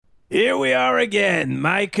Here we are again,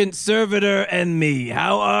 my conservator and me.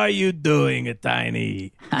 How are you doing,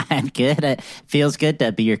 Tiny? I'm good. It feels good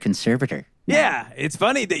to be your conservator. Yeah, it's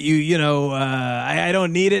funny that I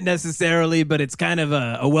don't need it necessarily, but it's kind of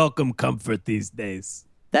a welcome comfort these days.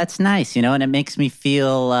 That's nice, and it makes me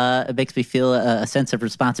feel a sense of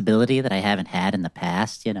responsibility that I haven't had in the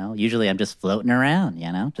past. Usually I'm just floating around.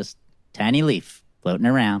 Just tiny leaf floating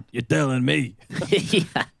around. You're telling me.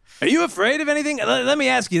 Yeah. Are you afraid of anything? Let me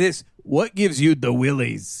ask you this. What gives you the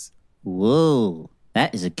willies? Whoa,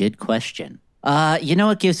 that is a good question.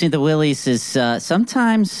 What gives me the willies is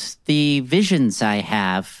sometimes the visions I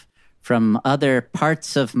have from other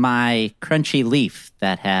parts of my crunchy leaf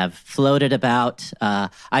that have floated about.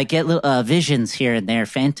 I get little visions here and there,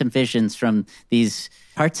 phantom visions from these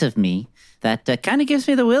parts of me that kind of gives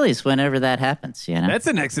me the willies whenever that happens, That's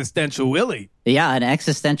an existential willy. Yeah, an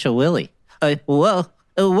existential willy. Whoa.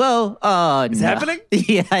 Whoa. Oh, It's no. happening?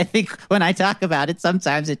 Yeah, I think when I talk about it,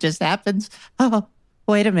 sometimes it just happens. Oh,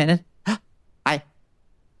 wait a minute.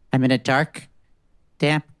 I'm in a dark,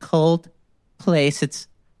 damp, cold place.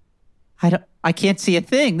 I can't see a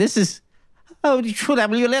thing. This is, whoa,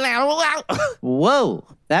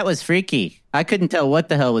 that was freaky. I couldn't tell what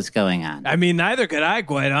the hell was going on. I mean, neither could I,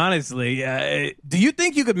 quite honestly. Do you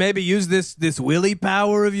think you could maybe use this willy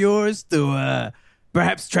power of yours to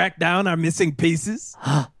perhaps track down our missing pieces?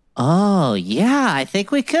 Oh, yeah, I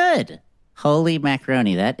think we could. Holy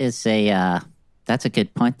macaroni. That's a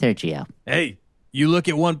good point there, Gio. Hey, you look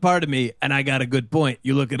at one part of me and I got a good point.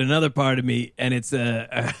 You look at another part of me and it's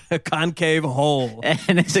a concave hole.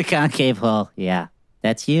 And it's a concave hole. Yeah,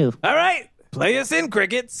 that's you. All right, play us in,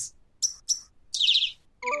 crickets.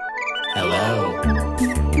 Hello.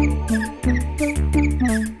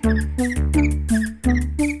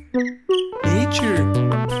 Nature.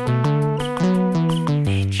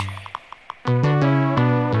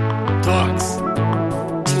 Talks.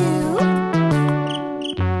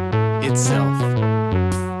 Itself.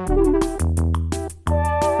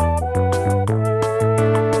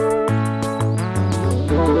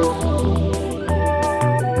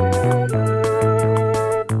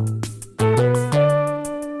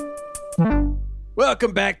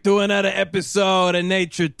 Welcome back to another episode of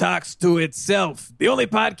Nature Talks to Itself, the only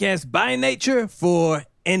podcast by nature for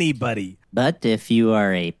anybody. But if you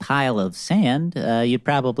are a pile of sand, you'd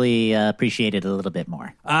probably appreciate it a little bit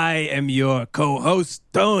more. I am your co-host,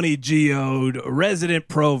 Tony Geode, resident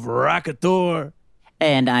provocateur.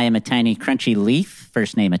 And I am a tiny crunchy leaf.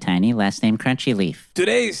 First name a tiny, last name crunchy leaf.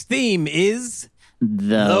 Today's theme is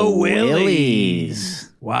The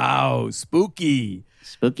Willies. Wow, spooky.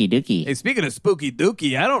 Spooky dookie. Hey, speaking of spooky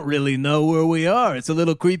dookie, I don't really know where we are. It's a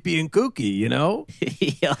little creepy and kooky, Oh,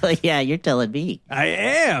 yeah, you're telling me. I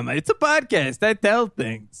am. It's a podcast. I tell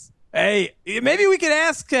things. Hey, maybe we could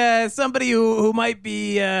ask somebody who might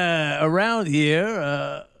be around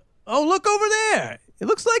here. Oh, look over there. It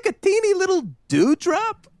looks like a teeny little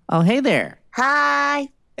dewdrop. Oh, hey there. Hi.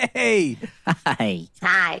 Hey. Hi.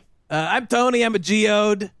 Hi. I'm Tony. I'm a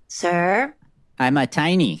geode. Sir. I'm a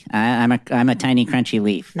tiny. I'm a tiny crunchy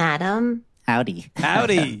leaf. Madam. Howdy.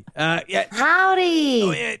 Howdy. Yeah. Howdy.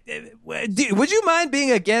 Oh, would you mind being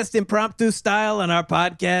a guest impromptu style on our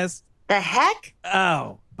podcast? The heck?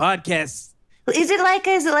 Oh, podcast. Is it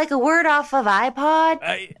like a word off of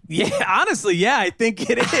iPod? Yeah, honestly, yeah, I think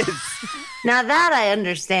it is. Now that I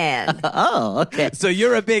understand. Oh, okay. So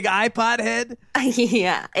you're a big iPod head?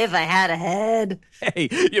 Yeah, if I had a head. Hey,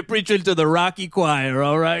 you're preaching to the Rocky choir,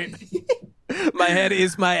 all right? My head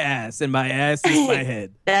is my ass, and my ass is my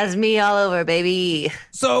head. That's me all over, baby.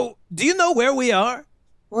 So, do you know where we are?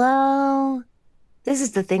 Well, this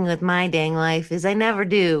is the thing with my dang life is I never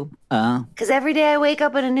do. Oh. Because every day I wake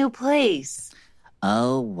up in a new place.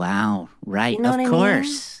 Oh, wow. Right. You know of what I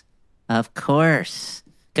course. Of course.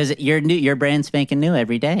 Because your brand spanking new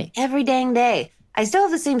every day. Every dang day. I still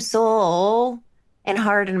have the same soul and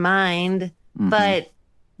heart and mind, but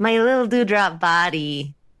my little dewdrop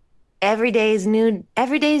body, every day is new.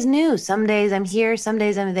 Every day is new. Some days I'm here, some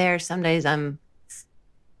days I'm there, some days I'm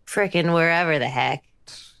frickin' wherever the heck.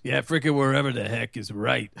 Yeah, frickin' wherever the heck is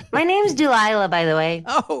right. My name's Delilah, by the way.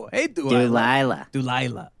 Oh, hey, Delilah.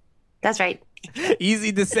 Delilah. That's right.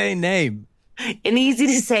 Easy to say name. An easy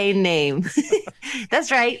to say name.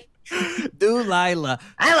 That's right. Delilah.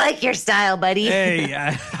 I like your style, buddy. Hey,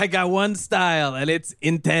 I got one style, and it's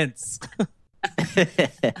intense.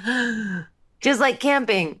 Just like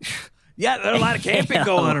camping. Yeah, there's a lot of camping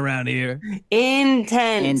going on around here.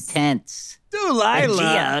 Intense.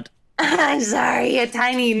 Delilah. I'm sorry. A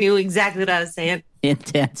tiny knew exactly what I was saying.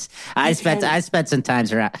 intense. I spent some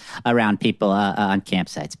times around people on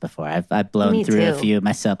campsites before. I've blown Me through a too. few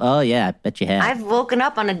myself. Oh yeah, I bet you have. I've woken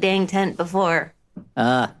up on a dang tent before.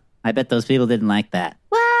 I bet those people didn't like that.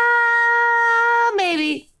 Well,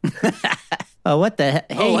 maybe. Oh, what the heck?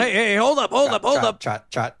 Oh, hey, hold up. Trot.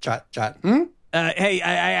 Hey,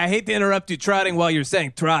 I hate to interrupt you trotting while you're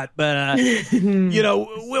saying trot, but,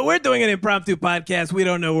 we're doing an impromptu podcast. We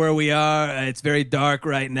don't know where we are. It's very dark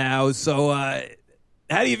right now. So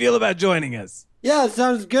how do you feel about joining us? Yeah,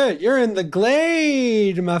 sounds good. You're in the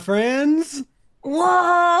glade, my friends.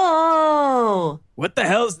 Whoa! What the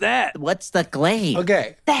hell's that? What's the glade?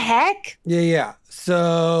 Okay. The heck? Yeah.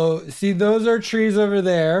 So, see, those are trees over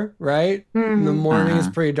there, right? In the morning, it's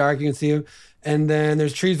pretty dark. You can see them. And then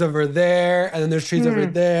there's trees over there. And then there's trees over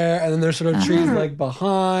there. And then there's sort of trees like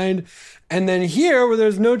behind. And then here, where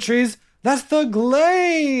there's no trees, that's the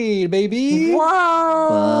glade, baby. Whoa!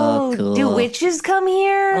 Whoa, cool. Do witches come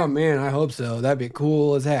here? Oh, man, I hope so. That'd be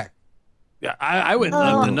cool as heck. Yeah, I would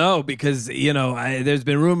love to know because, there's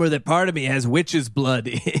been rumor that part of me has witch's blood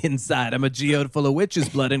inside. I'm a geode full of witch's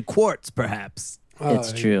blood and quartz, perhaps.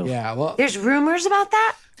 It's true. Yeah, well, There's rumors about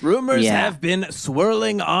that? Rumors Yeah. have been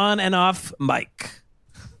swirling on and off mic.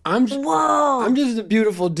 I'm Whoa! just a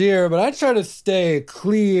beautiful deer, but I try to stay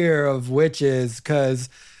clear of witches because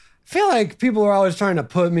I feel like people are always trying to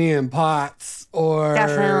put me in pots or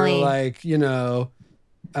Definitely.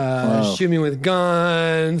 shoot me with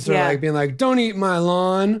guns or Yeah. being like, don't eat my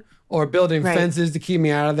lawn or building Right. fences to keep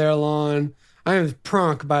me out of their lawn. I am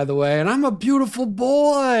Prunk, by the way, and I'm a beautiful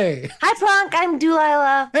boy. Hi, Plonk. I'm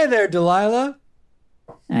Delilah. Hey there, Delilah.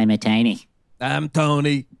 I'm a tiny. I'm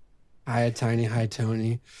Tony. Hi, Tiny. Hi,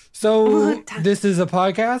 Tony. So this is a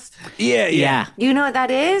podcast? Yeah. You know what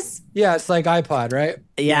that is? Yeah, it's like iPod, right?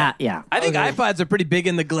 Yeah. I think Okay. iPods are pretty big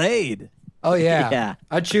in the glade. Oh yeah. Yeah.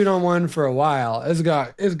 I chewed on one for a while. It's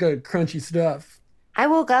got crunchy stuff. I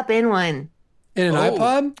woke up in one. In an Oh.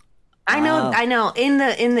 iPod? I know. In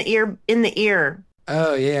the ear.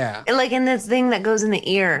 Oh yeah. Like in this thing that goes in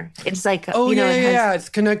the ear. It's like Oh you know, yeah, it has, yeah. It's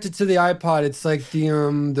connected to the iPod. It's like the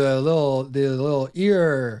little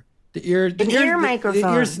ear ear microphone.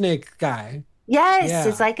 The ear snake guy. Yes, Yeah.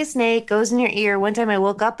 it's like a snake, goes in your ear. One time I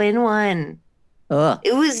woke up in one. Ugh.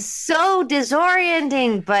 It was so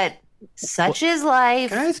disorienting, but such is life.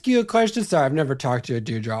 Can I ask you a question? Sorry, I've never talked to a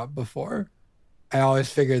dewdrop before. I always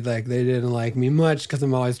figured like they didn't like me much because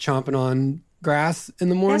I'm always chomping on grass in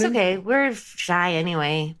the morning. That's okay. We're shy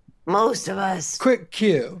anyway. Most of us. Quick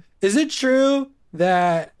cue. Is it true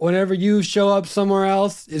that whenever you show up somewhere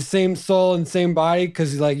else, it's same soul and same body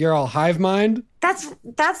because like you're all hive mind?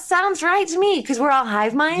 That sounds right to me because we're all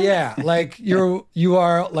hive mind. Yeah, like you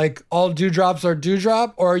are like all dewdrops are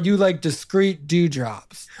dewdrop, or are you like discrete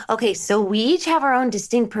dewdrops? Okay, so we each have our own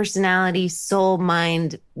distinct personality, soul,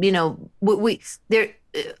 mind. You know,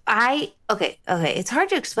 okay. It's hard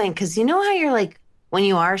to explain because you know how you're like when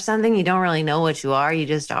you are something, you don't really know what you are. You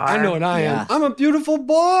just are. I know what I Yeah. am. I'm a beautiful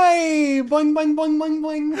boy. Boing boing boing boing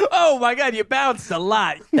boing. Oh my God, you bounced a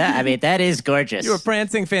lot. That is gorgeous. You were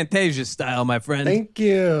prancing Fantasia style, my friend. Thank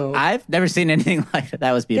you. I've never seen anything like that.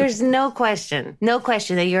 That was beautiful. There's no question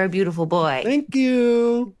that you're a beautiful boy. Thank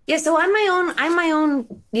you. Yeah, so I'm my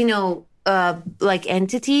own, like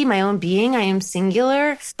entity, my own being. I am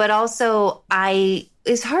singular, but also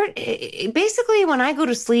it's hard. Basically, when I go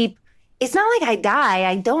to sleep, it's not like I die.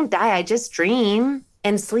 I don't die. I just dream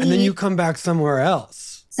and sleep And then you come back somewhere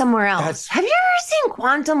else. somewhere else. That's- Have you ever seen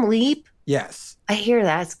Quantum Leap? Yes. I hear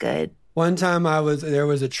that's good. One time there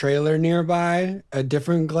was a trailer nearby, a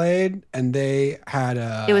different glade, and they had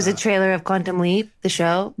It was a trailer of Quantum Leap, the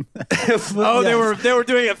show. Oh, they were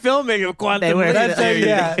doing a filming of Quantum They were. Leap. That's it,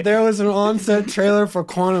 yeah. There was an on-set trailer for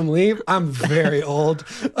Quantum Leap. I'm very old.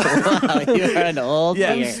 Wow, you're an old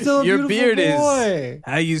Yeah. deer. I'm still a Your beautiful beard boy. is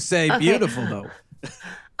how you say Okay. beautiful though.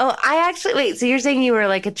 Oh, I actually wait. So you're saying you were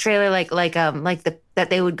like a trailer, like that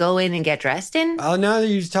they would go in and get dressed in? Now that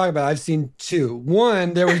you talk about it, I've seen two.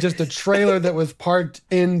 One, there was just a trailer that was parked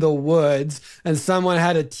in the woods, and someone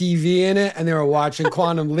had a TV in it, and they were watching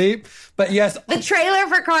Quantum Leap. But yes, The trailer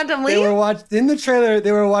for Quantum Leap. in the trailer.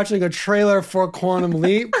 They were watching a trailer for Quantum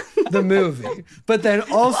Leap, the movie. But then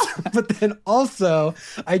also,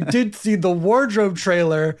 I did see the wardrobe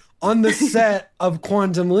trailer on the set of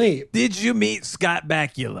Quantum Leap. Did you meet Scott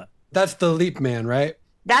Bakula? That's the Leap Man, right?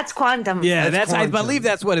 That's Quantum. Yeah, That's I Quantum. believe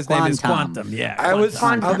that's what his name is. Quantum. Quantum. Yeah. I was.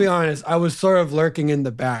 Quantum. I'll be honest. I was sort of lurking in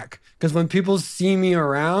the back because when people see me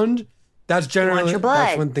around, that's generally your blood.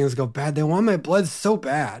 that's when things go bad. They want my blood so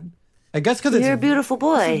bad. I guess because You're a beautiful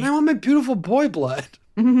boy. I want my beautiful boy blood.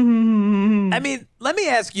 I mean, let me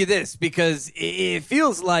ask you this, because it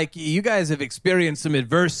feels like you guys have experienced some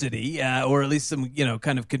adversity, or at least some,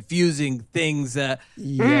 kind of confusing things.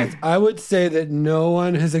 Yes, I would say that no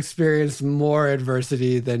one has experienced more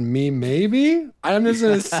adversity than me. Maybe I'm just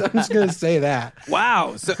gonna say that.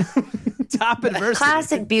 Wow, so top adversity.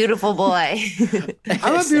 Classic beautiful boy.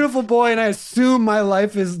 I'm a beautiful boy, and I assume my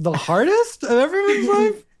life is the hardest of everyone's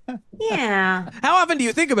life. Yeah. How often do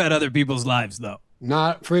you think about other people's lives, though?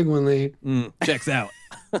 Not frequently. Checks out.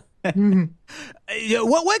 We're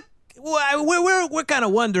kind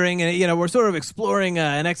of wondering, and we're sort of exploring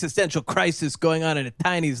an existential crisis going on in a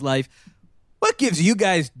Tiny's life. What gives you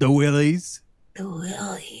guys the willies? The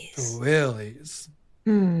willies. The willies.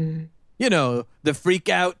 The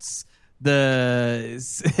freakouts, the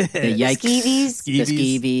yikes, skeevies. the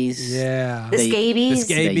skeevies, Yeah. The scabies.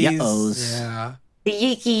 the the scabies. yuckos, Yeah. The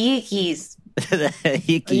yikes. the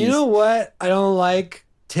hickeys. You know what? I don't like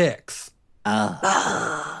ticks. Oh,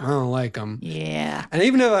 I don't like them. yeah. And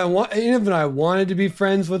even if I wanted to be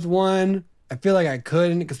friends with one, I feel like I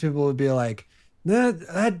couldn't, because people would be like,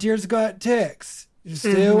 that deer's got ticks. Just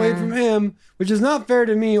stay away from him, which is not fair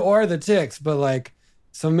to me or the ticks. But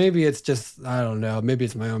so maybe it's just, I don't know. Maybe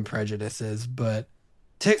it's my own prejudices, but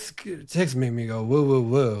ticks make me go woo woo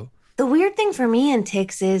woo. The weird thing for me and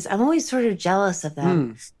ticks is I'm always sort of jealous of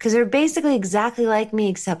them because they're basically exactly like me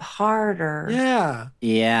except harder. Yeah.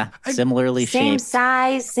 Yeah, similarly Same shaped.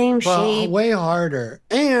 size, same Well, shape. way harder.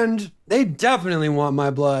 And they definitely want my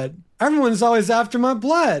blood. Everyone's always after my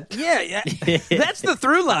blood. Yeah. That's the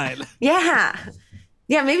through line. Yeah.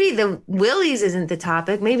 Yeah, maybe the willies isn't the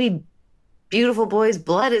topic. Maybe beautiful boy's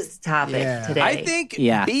blood is the topic Yeah. today. I think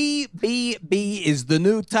Yeah. B is the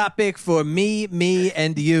new topic for me,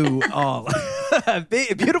 and you all.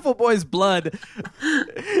 Beautiful boy's blood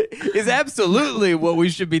is absolutely what we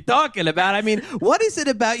should be talking about. I mean, what is it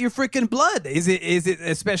about your freaking blood? Is it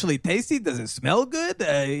especially tasty? Does it smell good?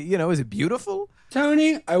 Is it beautiful?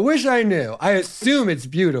 Tony, I wish I knew. I assume it's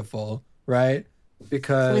beautiful, right?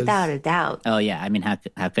 Because Without a doubt. Oh yeah, I mean, how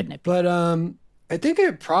couldn't it be? But I think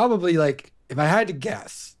it probably, if I had to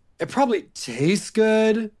guess, it probably tastes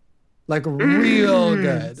good, real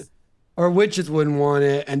good. Or witches wouldn't want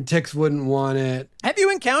it, and ticks wouldn't want it. Have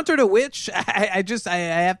you encountered a witch? I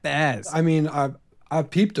have to ask. I mean, I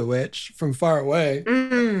peeped a witch from far away,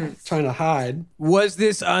 trying to hide. Was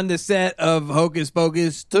this on the set of Hocus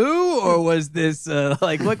Pocus 2, or was this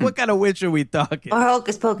what kind of witch are we talking? Or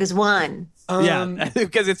Hocus Pocus 1. Yeah,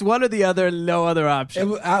 because it's one or the other, no other option.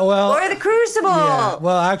 Or the Crucible. Yeah,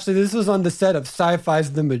 well, actually, this was on the set of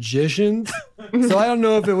Sci-Fi's The Magicians, so I don't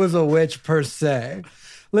know if it was a witch per se.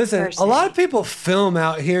 Listen, a lot of people film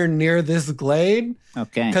out here near this glade.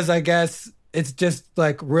 Okay. Because I guess it's just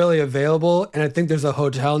really available, and I think there's a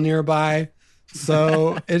hotel nearby,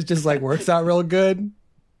 so it just works out real good.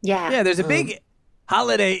 Yeah. There's a big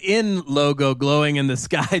Holiday Inn logo glowing in the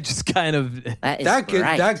sky, just kind of.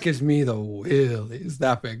 That gives me the willies.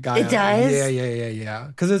 That big guy. It does? Yeah.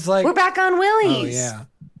 Because it's We're back on oh willies. yeah.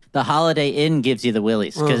 The Holiday Inn gives you the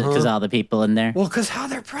willies because all the people in there. Well, because how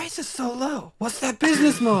their price is so low. What's that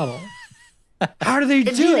business model? How do they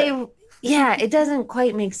do it? Yeah, it doesn't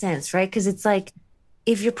quite make sense, right? Because it's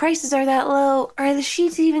if your prices are that low, are the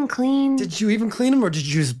sheets even clean? Did you even clean them, or did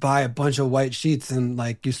you just buy a bunch of white sheets and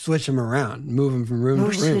you switch them around, move them from room to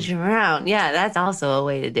room? Switch them around. Yeah, that's also a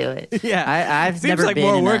way to do it. Yeah, I've seems never like been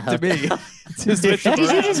more in a work to me. hotel. To switch them Did you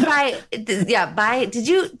around. just buy? Did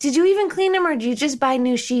you even clean them, or do you just buy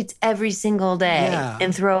new sheets every single day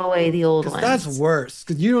and throw away the old ones? That's worse,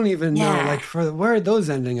 because you don't even know Yeah. where are those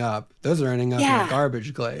ending up? Those are ending up in Yeah. a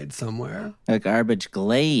garbage glade somewhere. A garbage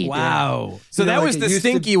glade. Wow. So You know, that was it the used to-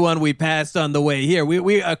 stinky one we passed on the way here.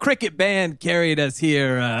 We a cricket band carried us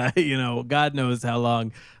here. God knows how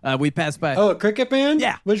long. We passed by. Oh, a cricket band?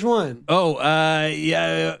 Yeah. Which one?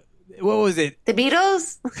 Yeah. What was it? The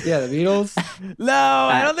Beatles. Yeah, the Beatles. No,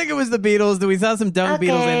 I don't think it was the Beatles. We saw some Dung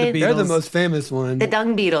Beatles and the Beatles. They're the most famous one. The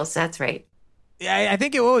Dung Beatles. That's right. Yeah, I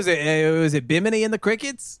think what was it? Was it Bimini and the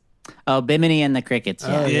Crickets? Oh, Bimini and the Crickets.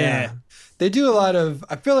 Yeah. Oh, Yeah. They do a lot of,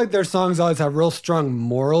 I feel like their songs always have real strong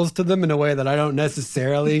morals to them in a way that I don't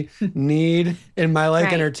necessarily need in my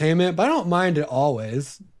Right. entertainment, but I don't mind it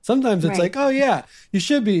always. Sometimes it's Right. oh yeah, you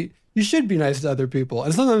should be nice to other people.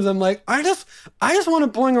 And sometimes I'm like, I just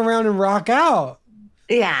want to boing around and rock out.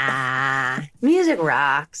 Yeah. Music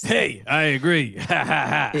rocks. Hey, I agree. Ha ha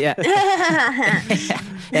ha. Yeah.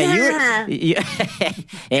 Yeah,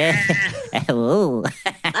 yeah. Hello.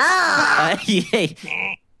 Yeah.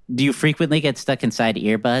 Do you frequently get stuck inside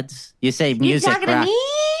earbuds? You say You music talking to rock. me?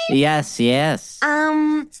 Yes.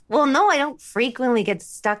 Well, no, I don't frequently get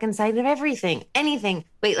stuck inside of anything.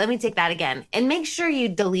 Wait, let me take that again. And make sure you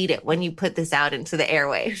delete it when you put this out into the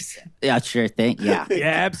airwaves. Yeah, sure thing. Yeah. Yeah,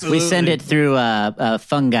 absolutely. We send it through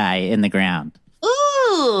fungi in the ground.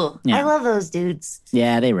 Ooh, Yeah. I love those dudes.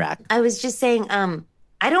 Yeah, they rock. I was just saying,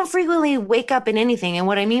 I don't frequently wake up in anything. And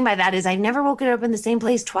what I mean by that is I've never woken up in the same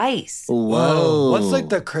place twice. Whoa. What's like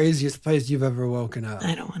the craziest place you've ever woken up?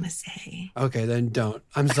 I don't want to say. Okay, then don't.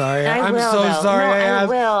 I'm sorry. I I'm will, so though. sorry. No, I I asked.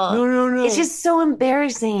 will. No. It's just so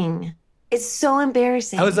embarrassing. It's so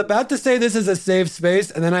embarrassing. I was about to say this is a safe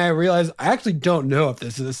space, and then I realized I actually don't know if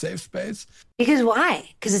this is a safe space. Because why?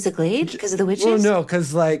 Because it's a glade? Because of the witches? Well, no,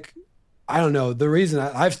 because like, I don't know. The reason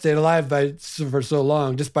I've stayed alive for so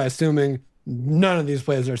long, just by assuming none of these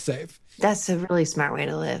places are safe. That's a really smart way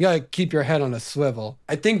to live. You gotta keep your head on a swivel.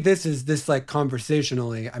 I think this like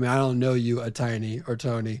conversationally. I mean, I don't know you, Tiny or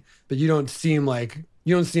Tony, but you don't seem like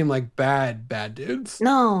bad dudes.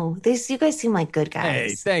 No, you guys seem like good Hey,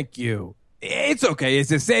 guys. thank you. It's okay. It's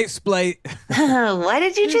a safe place. What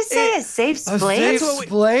did you just say? A safe A place? safe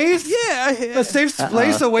place? Yeah. A safe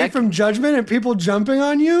place away from judgment and people jumping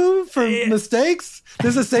on you for mistakes?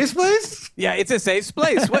 This is a safe place? Yeah, it's a safe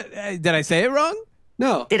place. What did I say it wrong?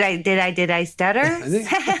 No. Did I stutter?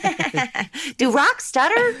 think- Do rocks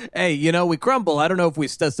stutter? Hey, we crumble. I don't know if we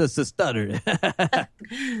stuttered.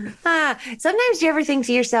 Sometimes you ever think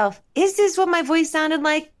to yourself, is this what my voice sounded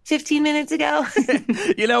like 15 minutes ago?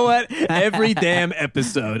 You know what? Every damn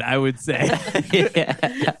episode, I would say.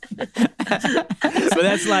 But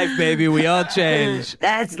that's life, baby. We all change.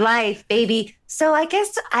 That's life, baby. So I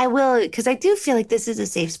guess I will, because I do feel like this is a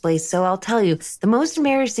safe place. So I'll tell you, the most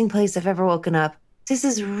embarrassing place I've ever woken up. This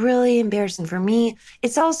is really embarrassing for me.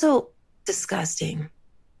 It's also disgusting.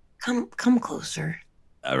 Come closer.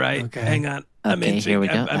 All right. Okay. Hang on. I'm Okay, inching. here we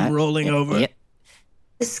go. I'm rolling over. Yep.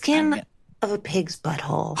 The skin of a pig's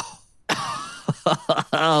butthole.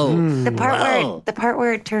 Oh, The Whoa. part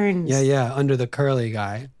where it turns. Yeah, under the curly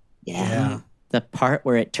guy. Yeah. the part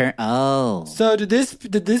where it turned. Oh, So did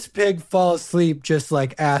this pig fall asleep just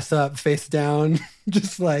like ass up, face down?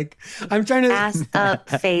 Just like I'm trying to Ass up,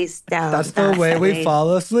 face down. That's the way we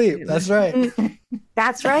fall asleep. That's right.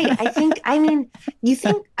 That's right. I mean, you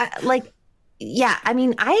think yeah, I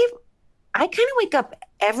mean, I kind of wake up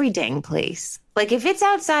every dang place. Like if it's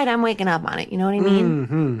outside, I'm waking up on it. You know what I mean?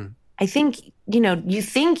 Mm-hmm. I think, you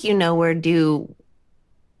think you know where dew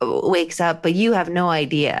wakes up, but you have no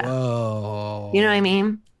idea. Whoa. You know what I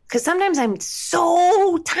mean? Because sometimes I'm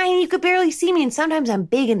so tiny you could barely see me, and sometimes I'm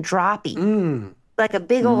big and droppy, like a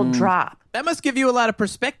big old drop. That must give you a lot of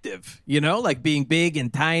perspective, like being big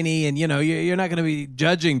and tiny, and you're not going to be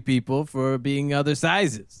judging people for being other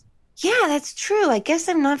sizes. Yeah, that's true. I guess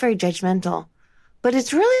I'm not very judgmental, but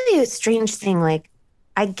it's really a strange thing. Like,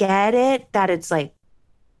 I get it that it's like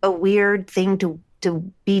a weird thing to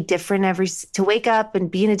be different to wake up and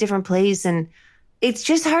be in a different place. And it's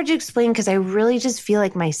just hard to explain because I really just feel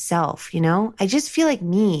like myself, I just feel like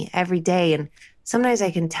me every day. And sometimes I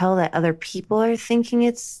can tell that other people are thinking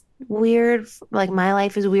it's weird, like my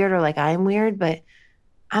life is weird or like I'm weird, but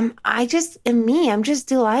I just am me. I'm just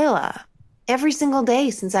Delilah every single day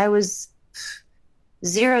since I was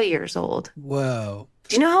 0 years old. Whoa.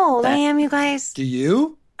 Do you know how old I am, you guys? Do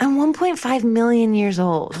you? I'm 1.5 million years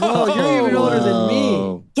old. Oh, you're even older than me.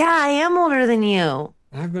 Whoa. Yeah, I am older than you.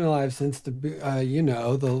 I've been alive since the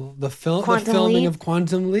Quantum filming Leap? of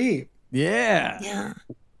Quantum Leap. Yeah. Yeah,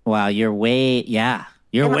 Wow, you're way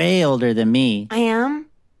older than me. I am.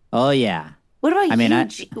 Oh yeah. What about I mean,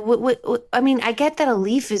 you? What, I mean, I get that a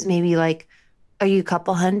leaf is maybe like, are you a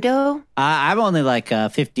couple hundo? I'm only like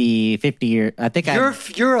 50 year. I think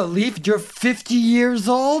You're a leaf. You're 50 years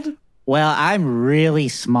old. Well, I'm really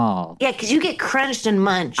small. Yeah, because you get crunched and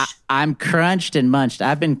munched. I'm crunched and munched.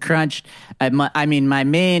 I've been crunched. I mean, my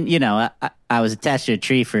main, I was attached to a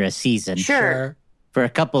tree for a season. Sure. For a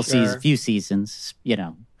couple Sure. few seasons,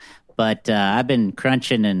 But I've been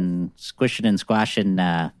crunching and squishing and squashing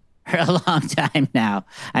for a long time now.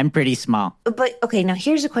 I'm pretty small. But okay, now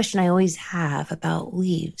here's a question I always have about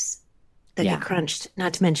leaves that Yeah. get crunched,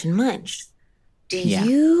 not to mention munched. Yeah.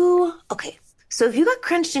 Okay, so if you got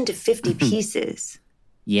crunched into 50 pieces,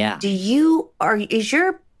 Yeah. is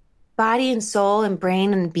your body and soul and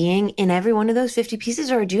brain and being in every one of those 50 pieces,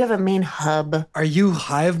 or do you have a main hub? Are you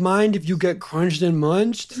hive mind if you get crunched and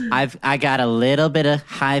munched? I got a little bit of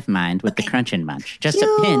hive mind with the crunch and munch. Just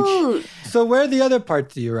a pinch. Cute. So where are the other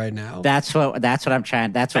parts of you right now? That's what I'm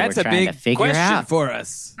trying. That's what That's we're a trying to big figure question out. for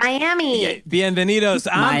us. Miami. Yeah, bienvenidos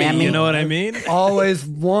a Miami. Miami. You know what I mean? Always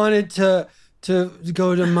wanted to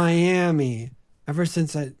go to Miami ever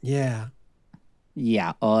since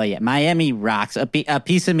Yeah. Oh, yeah. Miami rocks. A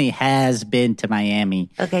piece of me has been to Miami.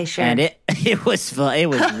 Okay, sure. And it was fun. It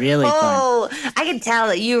was really fun. Oh, I can tell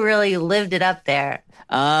that you really lived it up there.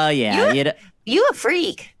 Oh, yeah. You a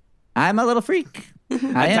freak. I'm a little freak. A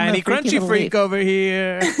tiny crunchy freak over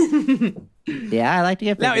here. Yeah, I like to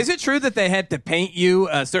get Now, is it true that they had to paint you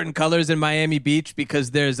certain colors in Miami Beach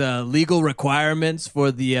because there's legal requirements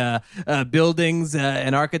for the buildings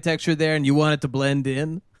and architecture there, and you want it to blend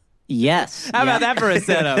in? Yes. How about that for a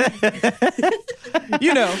setup?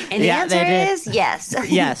 You know. And the answer is yes.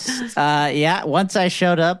 Yes. Yeah. Once I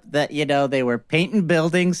showed up, that they were painting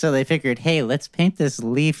buildings, so they figured, hey, let's paint this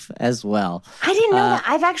leaf as well. I didn't know that.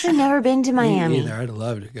 I've actually never been to Miami. Me either. I'd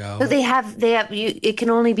love to go. But they have you. It can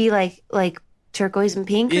only be like turquoise and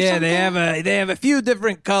pink. Or Yeah, something? they have a few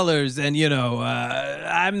different colors, and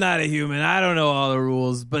I'm not a human. I don't know all the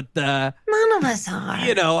rules, but None of us are.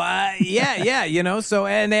 yeah. So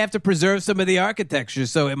and they have to preserve some of the architecture,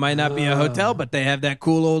 so it might not be a hotel, but they have that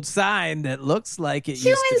cool old sign that looks like it.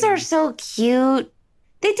 Humans are so cute.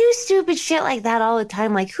 They do stupid shit like that all the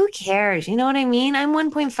time. Like, who cares? You know what I mean? I'm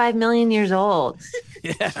 1.5 million years old.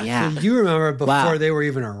 Yeah. So you remember before Wow. they were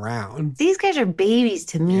even around. These guys are babies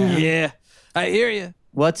to me. Yeah, I hear you.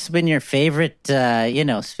 What's been your favorite,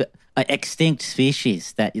 extinct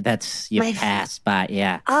species that's My- passed by?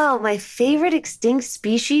 Yeah. Oh, my favorite extinct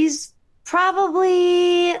species?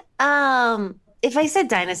 Probably, if I said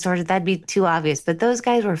dinosaurs, that'd be too obvious, but those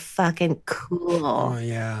guys were fucking cool. Oh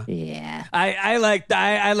yeah. Yeah. I like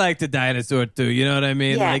the dinosaur too. You know what I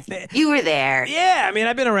mean? Yeah, you were there. Yeah, I mean,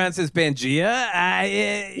 I've been around since Pangea.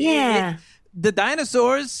 Yeah. The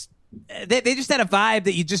dinosaurs, they just had a vibe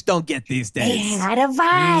that you just don't get these They days. had a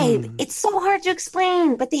vibe. It's so hard to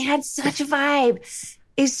explain, but they had such a vibe.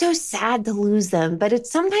 It's so sad to lose them, but it's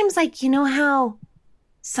sometimes like, you know how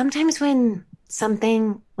sometimes when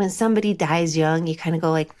somebody dies young, you kind of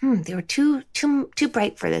go like, they were too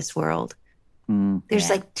bright for this world. There's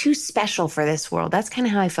like too special for this world. That's kind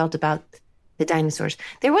of how I felt about the dinosaurs.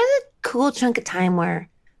 There was a cool chunk of time where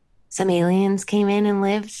some aliens came in and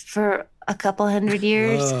lived for a couple hundred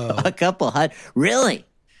years. Whoa. A couple hundred. Really?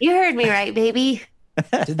 You heard me right, baby.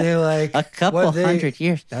 Did they like A couple what they- 100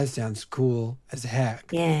 years. That sounds cool as heck.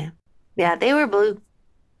 Yeah. Yeah, they were blue.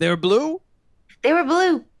 They were blue. They were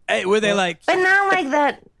blue. Hey, were they like? But not like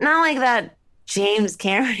that James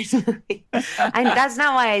Cameron movie. That's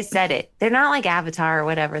not why I said it. They're not like Avatar or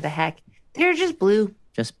whatever the heck. They're just blue.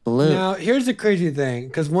 Just blue. Now, here's the crazy thing,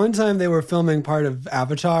 because one time they were filming part of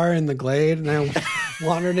Avatar in the Glade, and I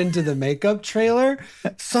wandered into the makeup trailer.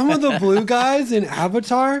 Some of the blue guys in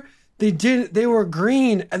Avatar, they were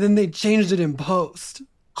green, and then they changed it in post.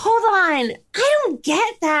 Hold on. I don't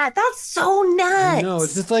get that. That's so nuts. No,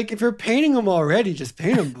 it's just like if you're painting them already, just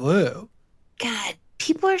paint them blue. God,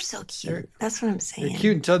 people are so cute. That's what I'm saying. They're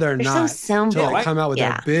cute until they're They're so not. simple. Until they come out with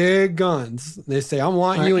Yeah. their big guns. They say, I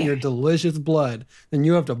want you and your delicious blood. Then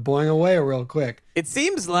you have to boing away real quick. It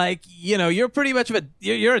seems like you're pretty much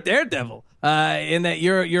you're a daredevil in that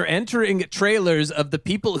you're entering trailers of the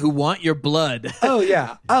people who want your blood. Oh,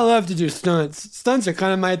 yeah. I love to do stunts. Stunts are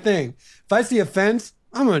kind of my thing. If I see a fence,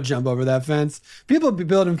 I'm going to jump over that fence. People be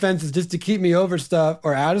building fences just to keep me over stuff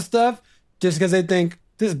or out of stuff just because they think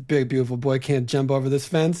this big, beautiful boy can't jump over this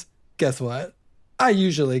fence. Guess what? I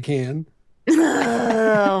usually can.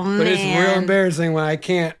 Oh, man. But it's real embarrassing when I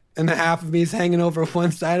can't and the half of me is hanging over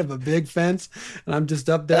one side of a big fence and I'm just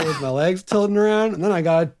up there with my legs tilting around and then I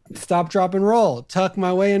got to stop, drop, and roll, tuck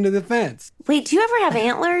my way into the fence. Wait, do you ever have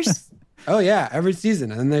antlers? Oh, yeah, every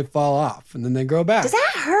season. And then they fall off and then they grow back. Does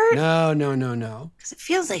that hurt? No. Because it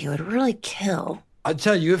feels like it would really kill. I'll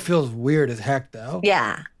tell you, it feels weird as heck, though.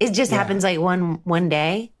 Yeah. It just happens like one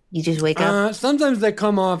day. You just wake up. Sometimes they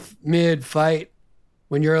come off mid-fight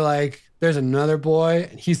when you're like, there's another boy,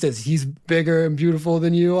 and he says he's bigger and beautiful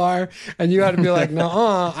than you are, and you got to be like, no,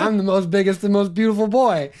 I'm the most biggest and most beautiful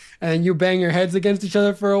boy. And you bang your heads against each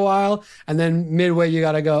other for a while, and then midway you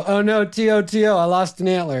got to go, oh no, T.O., I lost an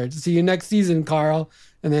antler. See you next season, Carl.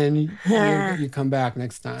 And then you come back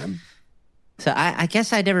next time. So I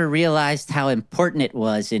guess I never realized how important it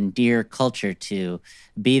was in deer culture to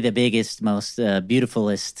be the biggest, most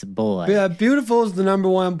beautifulest boy. Yeah, beautiful is the number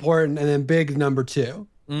one important, and then big is number two.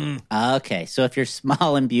 Okay, so if you're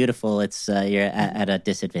small and beautiful, it's you're at a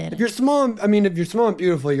disadvantage. If you're small, if you're small and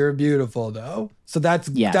beautiful, you're beautiful though. So that's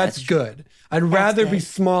that's good. I'd rather be good.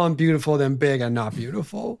 small and beautiful than big and not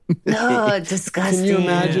beautiful. Oh, disgusting. Can you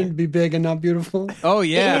imagine be big and not beautiful? Oh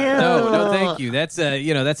yeah, no, Ew. thank you. That's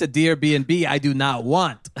that's a deer B&B I do not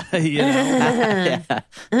want.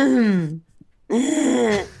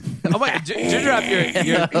 Oh my! Dewdrop,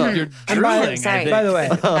 you're drooling. Sorry. By the way,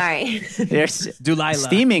 Sorry. They're Delilah.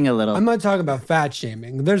 steaming a little. I'm not talking about fat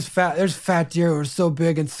shaming. There's fat deer who are so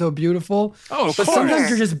big and so beautiful. Oh, of but course. sometimes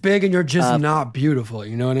you're just big and you're just not beautiful.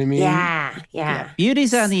 You know what I mean? Yeah.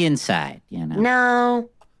 Beauty's on the inside, you know. No.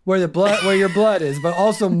 Where your blood is, but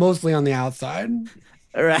also mostly on the outside.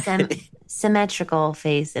 Right. Symmetrical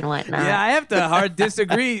face and whatnot. Yeah, I have to hard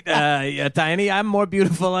disagree, Tiny. I'm more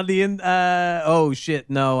beautiful on the oh shit!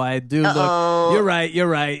 No, I do look. You're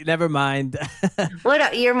right. Never mind.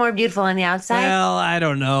 What? You're more beautiful on the outside? Well, I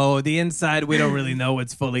don't know. The inside, we don't really know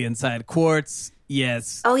what's fully inside. Quartz,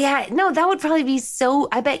 yes. Oh yeah. No, that would probably be so.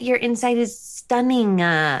 I bet your inside is stunning.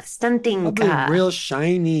 Stunting. Probably real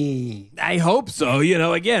shiny. I hope so. You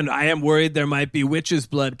know, again, I am worried there might be witch's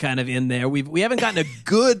blood kind of in there. We haven't gotten a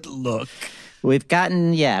good look. We've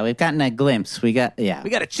gotten a glimpse. We got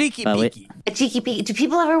a cheeky But peeky. A cheeky peek. Do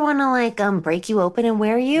people ever want to like break you open and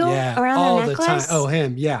wear you around all their necklace? the time. Oh,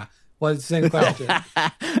 him. Yeah. Well, it's the same question.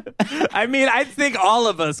 I mean, I think all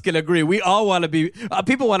of us can agree. We all want to be.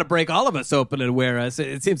 People want to break all of us open and wear us.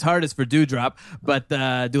 It seems hardest for Dewdrop, but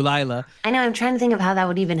Delilah. I know. I'm trying to think of how that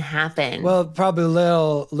would even happen. Well, probably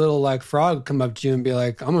little like frog would come up to you and be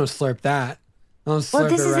like, "I'm gonna slurp that." Well, this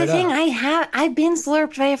is the thing. I've been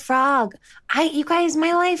slurped by a frog. You guys,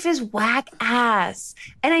 my life is whack ass,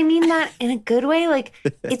 and I mean that in a good way. Like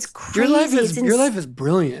it's crazy. Your life is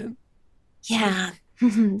brilliant. Yeah.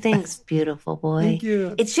 Thanks, beautiful boy. Thank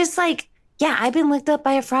you. It's just like, yeah, I've been licked up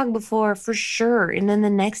by a frog before for sure, and then the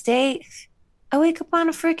next day, I wake up on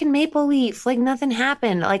a freaking maple leaf, like nothing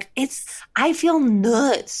happened. Like I feel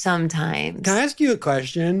nuts sometimes. Can I ask you a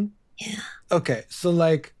question? Yeah. Okay, so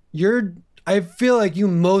like I feel like you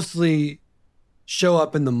mostly show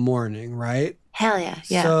up in the morning, right? Hell yeah.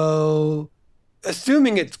 Yeah. So,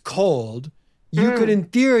 assuming it's cold, you could in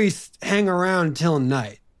theory hang around till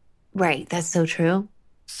night. Right. That's so true.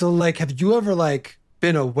 So, like, have you ever like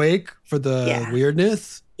been awake for the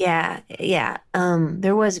weirdness? Yeah. Yeah.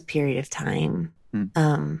 There was a period of time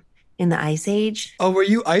in the Ice Age. Oh, were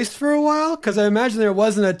you iced for a while? Because I imagine there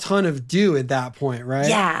wasn't a ton of dew at that point, right?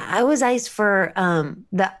 Yeah, I was iced for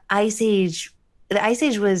the Ice Age. The Ice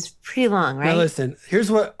Age was pretty long, right? Now listen, here's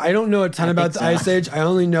what I don't know a ton about the Ice Age. I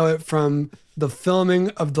only know it from the filming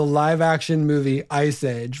of the live action movie Ice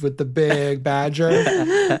Age with the big badger.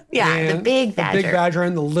 Yeah, the big badger. The big badger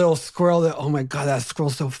and the little squirrel that, oh my God, that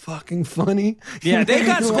squirrel's so fucking funny. Yeah, they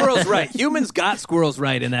got squirrels right. Humans got squirrels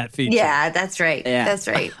right in that feature. Yeah, that's right. Yeah. That's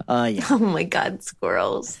right. Yeah. Oh my God,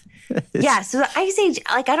 squirrels. Yeah, so the Ice Age,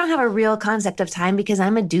 like I don't have a real concept of time because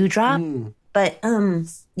I'm a dewdrop. But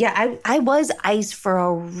yeah, I was iced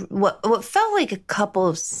for what felt like a couple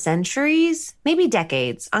of centuries, maybe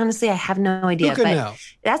decades. Honestly, I have no idea. Who could but know?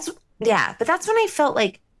 But that's when I felt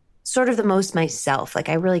like sort of the most myself. Like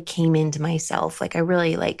I really came into myself. Like I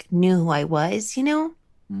really like knew who I was, you know?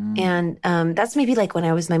 And that's maybe like when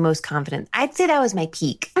I was my most confident. I'd say that was my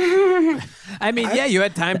peak. I mean, yeah, you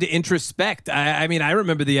had time to introspect. I mean, I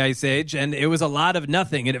remember the Ice Age, and it was a lot of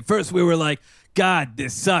nothing. And at first we were like, God,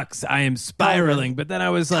 this sucks. I am spiraling. But then I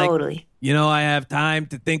was like, you know, I have time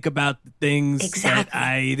to think about the things that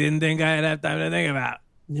I didn't think I'd have time to think about.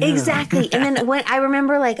 Yeah. Exactly. And then when I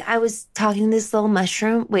remember, like, I was talking to this little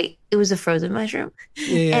mushroom. Wait, it was a frozen mushroom.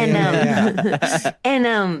 And I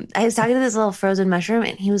was talking to this little frozen mushroom,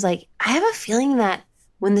 and he was like, I have a feeling that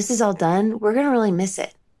when this is all done, we're going to really miss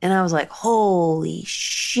it. And I was like, holy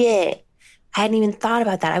shit. I hadn't even thought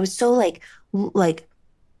about that. I was so like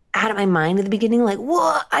out of my mind at the beginning, like,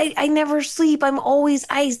 what? I never sleep. I'm always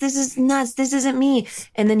iced. This is nuts. This isn't me.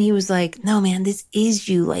 And then he was like, no, man, this is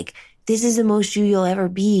you. Like, this is the most you'll ever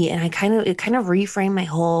be. And it kind of reframed my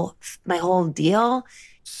whole deal.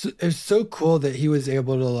 So, it's so cool that he was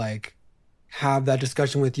able to like have that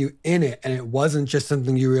discussion with you in it, and it wasn't just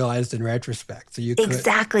something you realized in retrospect. So you could...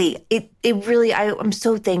 Exactly. It really. I'm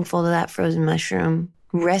so thankful to that frozen mushroom.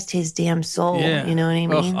 Rest his damn soul. Yeah. You know what I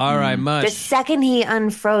mean? Oh, all right, mush. The second he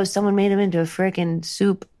unfroze, someone made him into a freaking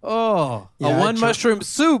soup. Oh, yeah, a one mushroom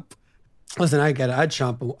soup. Listen, I get it. I'd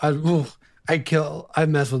chomp. I'd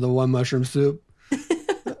mess with the one mushroom soup.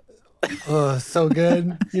 Oh, so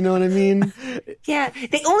good. You know what I mean? Yeah.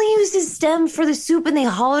 They only used his stem for the soup and they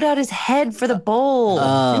hollowed out his head for the bowl.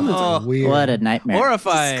 Humans are weird. What a nightmare.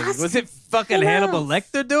 Horrifying. Disgusting. Was it fucking Hannibal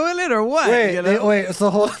Lecter doing it or what? Wait.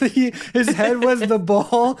 So his head was the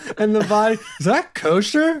bowl and the body. Is that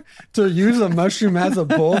kosher to use a mushroom as a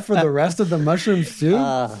bowl for the rest of the mushroom soup?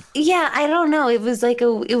 Yeah, I don't know. It was like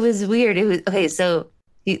it was weird. It was okay. So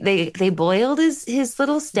they boiled his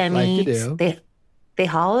little stemmy. Like you do. They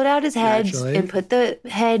hollowed out his head and put the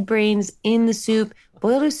head brains in the soup,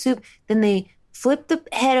 boiled his soup. Then they flipped the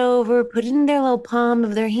head over, put it in their little palm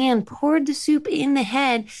of their hand, poured the soup in the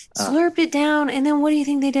head, slurped it down, and then what do you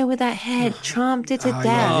think they did with that head? Chomped it to Yeah,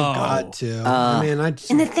 death. you got to. I mean,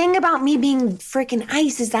 And the thing about me being freaking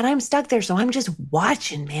ice is that I'm stuck there, so I'm just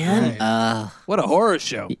watching, man. Right. What a horror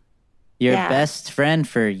show. Your Yeah. best friend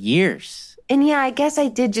for years. And yeah, I guess I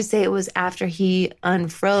did just say it was after he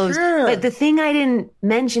unfroze. Sure. But the thing I didn't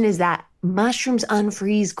mention is that mushrooms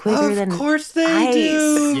unfreeze quicker than Of course they ice.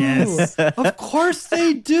 do. Yes. Of course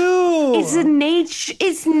they do.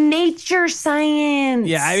 It's nature science.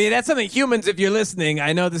 Yeah, I mean, that's something humans, if you're listening,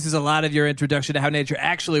 I know this is a lot of your introduction to how nature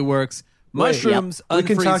actually works. Wait, Mushrooms we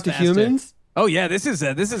can unfreeze talk to faster. humans? Oh, yeah, this is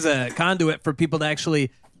a conduit for people to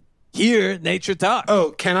actually hear nature talk.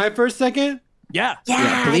 Oh, can I for a second? Yeah.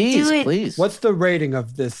 Yeah, Please, do it. please. What's the rating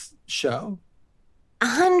of this show?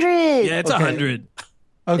 100. Yeah, it's Okay. 100.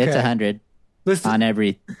 Okay. It's 100 Listen. on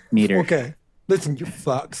every meter. Okay. Listen, you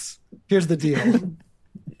fucks. Here's the deal.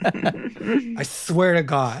 I swear to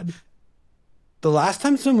God, the last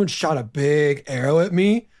time someone shot a big arrow at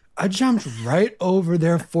me, I jumped right over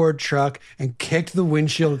their Ford truck and kicked the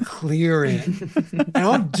windshield clear in. And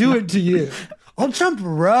I'll do it to you. I'll jump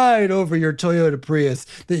right over your Toyota Prius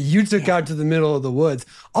that you took out to the middle of the woods.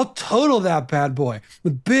 I'll total that bad boy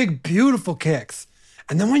with big, beautiful kicks.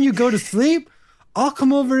 And then when you go to sleep, I'll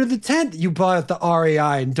come over to the tent that you bought at the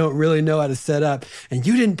REI and don't really know how to set up. And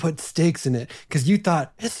you didn't put stakes in it because you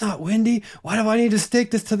thought, it's not windy. Why do I need to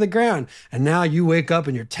stake this to the ground? And now you wake up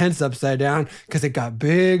and your tent's upside down because it got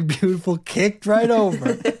big, beautiful, kicked right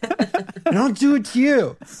over. And I'll do it to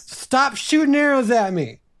you. Stop shooting arrows at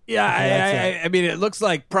me. Yeah, that's I mean, it looks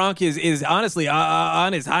like Pronk is honestly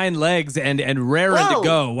on his hind legs and raring to Whoa.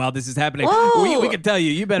 go while this is happening. Whoa. We can tell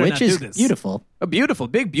you better Which not is do this. beautiful. A beautiful,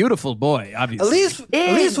 big, beautiful boy, obviously. At least with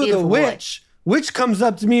a beautiful boy. witch. Witch comes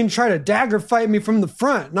up to me and try to dagger fight me from the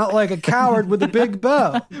front, not like a coward with a big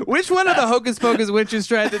bow. Which one of the Hocus Pocus witches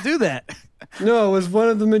tried to do that? No, it was one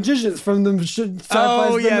of the magicians from the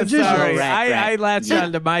Oh, The yeah, Magician. sorry. Right, I right. latched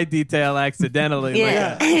onto my detail accidentally,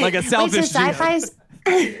 Yeah. like a selfish Wait, so genius. sci-fi's...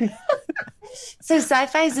 So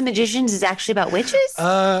sci-fi's The Magicians is actually about witches?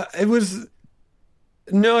 It was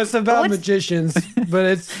no, it's about What's- magicians, but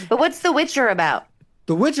it's But what's The Witcher about?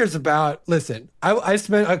 The Witcher's about. Listen, I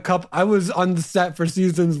spent I was on the set for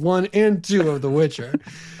seasons 1 and 2 of The Witcher.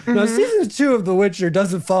 Now, season 2 of The Witcher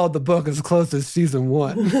doesn't follow the book as close as season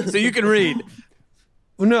 1. So you can read.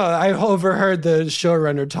 No, I overheard the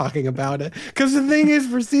showrunner talking about it. Because the thing is,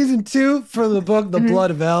 for season 2, for the book, The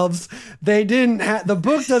Blood of Elves, they didn't have, the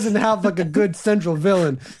book doesn't have like a good central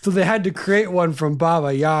villain. So they had to create one from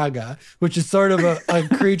Baba Yaga, which is sort of a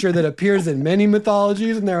creature that appears in many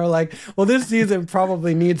mythologies. And they were like, well, this season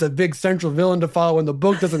probably needs a big central villain to follow when the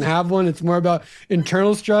book doesn't have one. It's more about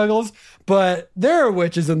internal struggles. But there are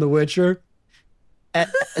witches in The Witcher.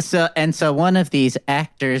 So one of these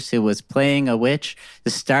actors who was playing a witch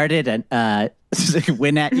started and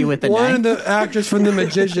went at you with a One knife. of the actors from The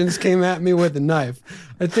Magicians came at me with a knife.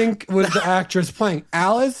 I think it was the actress playing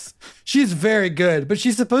Alice. She's very good, but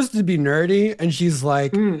she's supposed to be nerdy, and she's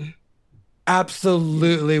like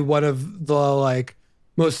absolutely one of the like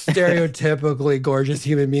most stereotypically gorgeous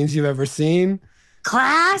human beings you've ever seen.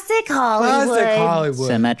 Classic Hollywood. Classic Hollywood.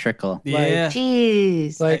 Symmetrical. Yeah.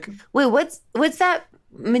 Jeez. Like Wait, what's that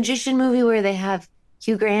magician movie where they have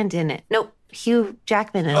Hugh Grant in it? Nope, Hugh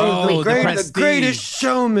Jackman in it. Oh, Wait, The the Prestige. greatest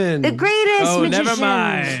showman. the greatest Oh, magician. never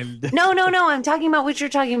mind. No. I'm talking about what you're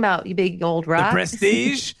talking about, you big old The rock.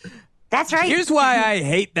 Prestige. That's right. Here's why I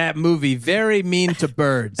hate that movie. Very mean to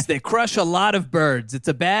birds. They crush a lot of birds. It's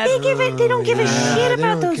a bad. They don't give a Yeah, shit they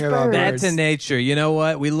about don't those care about birds. Bad to nature. You know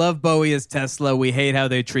what? We love Bowie as Tesla. We hate how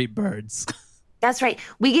they treat birds. That's right.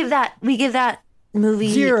 We give that movie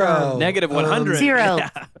 0. Negative 100. 0. Yeah.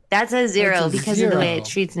 That's a 0 That's a because of the way 0. it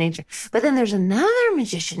treats nature. But then there's another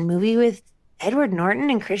magician movie with Edward Norton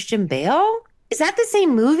and Christian Bale. Is that the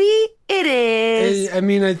same movie? It is. I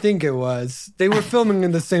mean, I think it was. They were filming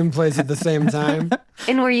in the same place at the same time.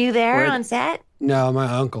 And were you there Where- on set? No, my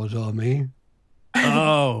uncle told me.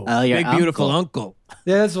 Oh, Oh, your big beautiful uncle. uncle.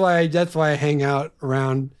 Yeah, that's why I hang out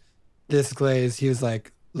around this glaze. He was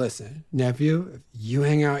like, listen, nephew, if you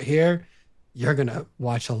hang out here, you're gonna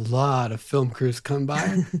watch a lot of film crews come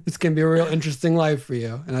by. It's gonna be a real interesting life for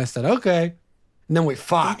you. And I said, okay. And then we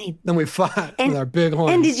fought. And- with our big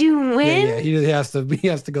horns. And did you win? Yeah, he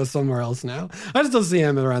has to go somewhere else now. I still see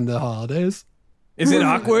him around the holidays. Is it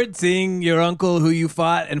awkward seeing your uncle who you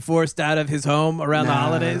fought and forced out of his home around the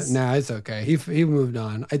holidays? Nah, it's okay. He moved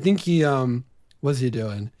on. I think what's he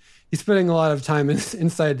doing? He's spending a lot of time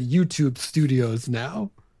inside the YouTube studios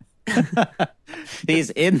now. He's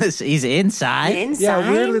inside. Inside? Yeah,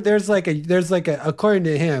 weirdly, there's like a according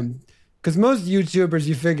to him, because most YouTubers,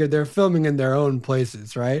 you figure they're filming in their own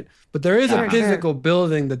places, right? But there is a physical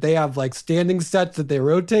building that they have like standing sets that they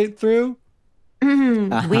rotate through.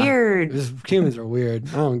 Weird. Humans are weird.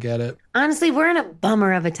 I don't get it. Honestly, we're in a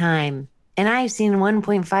bummer of a time. And I've seen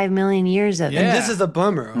 1.5 million years of it. And this is a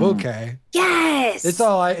bummer. Okay. Yes. It's the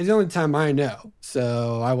only time I know.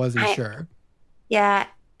 So I wasn't sure. Yeah.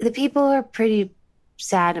 The people are pretty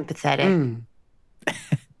sad and pathetic.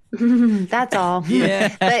 That's all.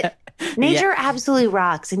 Yeah. But nature absolutely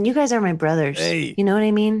rocks. And you guys are my brothers. Hey. You know what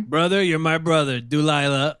I mean? Brother, you're my brother,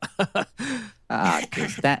 Delilah.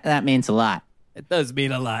 That means a lot. It does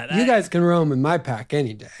mean a lot. You guys can roam in my pack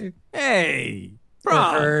any day. Hey, Or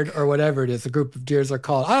herd or whatever it is. A group of deers are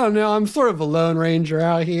called. I don't know. I'm sort of a lone ranger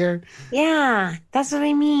out here. Yeah. That's what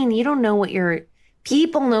I mean. You don't know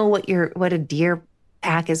people know what a deer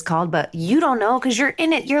pack is called, but you don't know because you're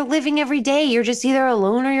in it. You're living every day. You're just either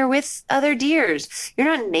alone or you're with other deers. You're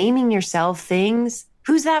not naming yourself things.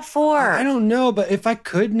 Who's that for? I don't know, but if I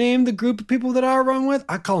could name the group of people that I run with,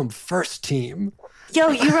 I call them first team. Yo,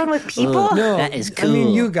 you run with people? No, That is cool. I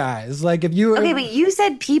mean, you guys. Like if you. Okay, but you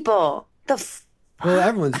said people. Well,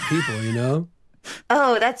 everyone's people, you know.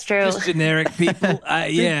 Oh, that's true. Just generic people.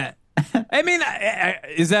 Yeah. I mean,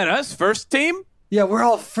 is that us? First team? Yeah, we're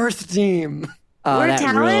all first team. Oh, We're that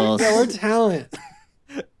talent? rules. Yeah, we're talent.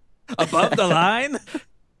 Above the line?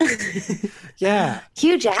 Yeah.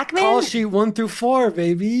 Hugh Jackman? Call sheet 1 through 4,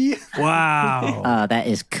 baby. Wow. Oh, that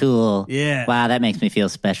is cool. Yeah. Wow, that makes me feel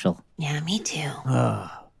special. Yeah, me too. Oh.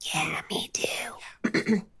 Yeah, me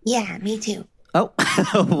too. Yeah, me too. Oh,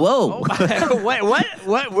 whoa.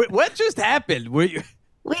 What just happened? Were you?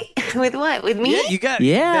 Wait, with what? With me? Yeah, you got.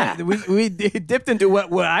 Yeah. We dipped into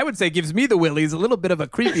what I would say gives me the willies, a little bit of a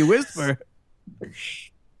creepy whisper.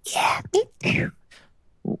 Yeah, me too.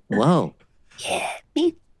 Whoa. Yeah,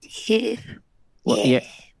 me too. Well, Yeah,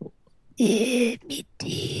 me too.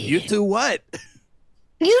 You two what?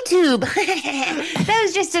 YouTube. That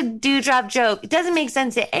was just a dewdrop joke. It doesn't make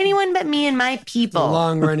sense to anyone but me and my It's a people.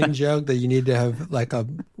 long running joke that you need to have like a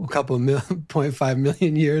couple 0.5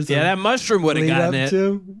 million years. Yeah, of that mushroom would have lead gotten up it.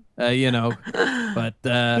 to. You know, but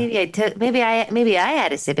Maybe I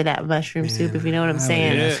had a sip of that mushroom soup, if you know what I'm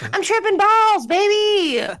saying. yeah. I'm tripping balls,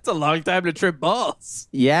 baby. that's a long time to trip balls.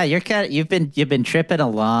 Yeah, you've been tripping a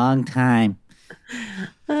long time.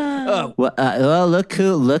 Oh, Well, look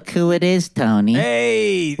who it is, Tony.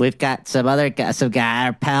 hey, We've got some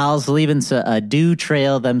our pals leaving a dew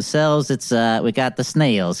trail themselves. It's we got the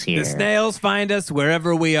snails here. the snails find us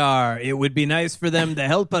wherever we are. It would be nice for them to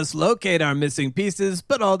help us locate our missing pieces,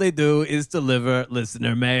 but all they do is deliver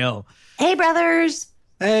listener mail. Hey, brothers.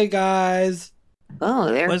 Hey guys.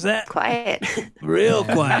 Oh, they're What's that? quiet. Real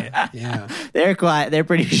quiet. Yeah. They're quiet. They're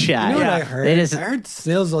pretty shy. You know what I They heard? just- I heard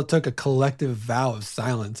snails took a collective vow of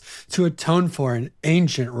silence to atone for an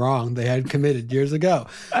ancient wrong they had committed years ago.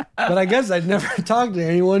 But I guess I'd never talked to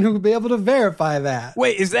anyone who would be able to verify that.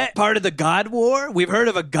 Wait, is that part of the God War? We've heard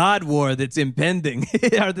of a God War that's impending.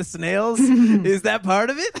 Are the snails? Is that part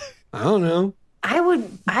of it? I don't know.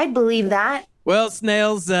 I'd believe that. Well,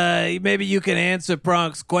 snails, maybe you can answer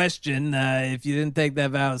Pronk's question. If you didn't take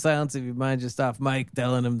that vow of silence, if you mind just off mic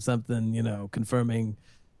telling him something, confirming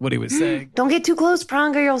what he was saying. Don't get too close,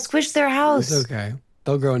 Prong, or you'll squish their house. It's okay.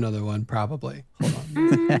 They'll grow another one probably. Hold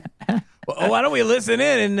on. Well, why don't we listen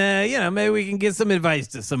in and, maybe we can get some advice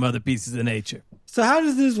to some other pieces of nature. So how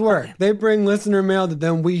does this work? They bring listener mail that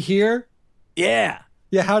then we hear? Yeah.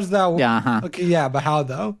 Yeah, how does that work? Uh-huh. Okay, yeah, but how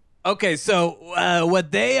though? Okay, so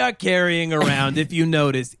what they are carrying around, if you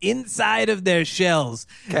notice, inside of their shells,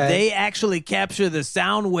 Okay. they actually capture the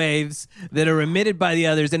sound waves that are emitted by the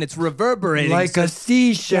others, and it's reverberating. Like so- a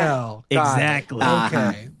seashell. Got it. Exactly.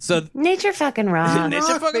 Okay. So Nature fucking rocks. nature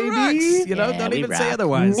rock, fucking baby. rocks. Yeah, Don't we even say rock.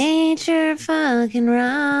 otherwise. Nature fucking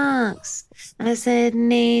rocks. I said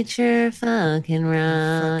nature fucking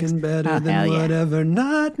rocks. Fucking better Oh, than hell yeah. whatever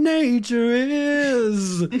not nature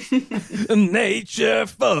is. Nature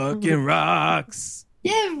fucking rocks.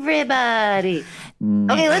 Everybody.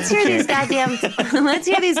 Okay, let's hear these goddamn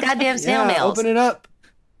snail Yeah, mails. open it up.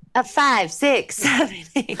 A 5, 6, 7,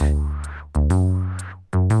 8.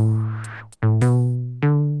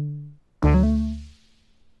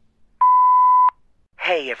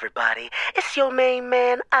 Hey everybody, it's your main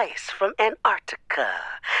man Ice from Antarctica,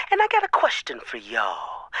 and I got a question for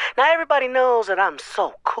y'all. Now everybody knows that I'm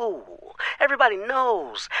so cool. Everybody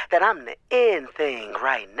knows that I'm the in thing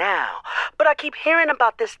right now. But I keep hearing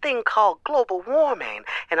about this thing called global warming,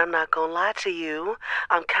 and I'm not gonna lie to you,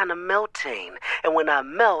 I'm kinda melting. And when I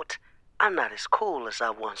melt, I'm not as cool as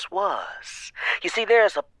I once was. You see,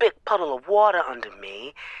 there's a big puddle of water under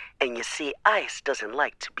me, and you see, ice doesn't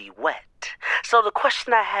like to be wet. So the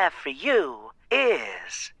question I have for you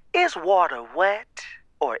is water wet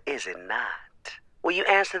or is it not? Will you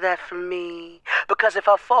answer that for me? Because if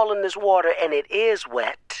I fall in this water and it is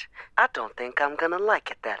wet, I don't think I'm gonna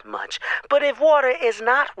like it that much. But if water is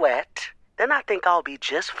not wet, then I think I'll be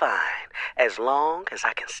just fine, as long as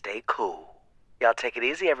I can stay cool. Y'all take it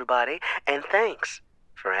easy, everybody, and thanks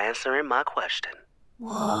for answering my question.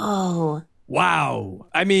 Whoa. Wow.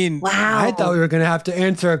 I mean, Wow. I thought we were going to have to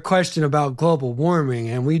answer a question about global warming,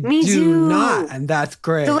 and we Me do too. not, and that's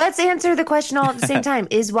great. So let's answer the question all at the same time.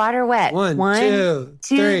 Is water wet? One, two,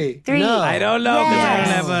 three. No. I don't know because I don't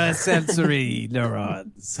Yes. have sensory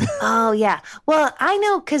neurons. Oh, yeah. Well, I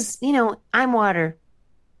know because, I'm water.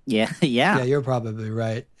 Yeah. Yeah, you're probably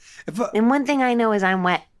right. And one thing I know is I'm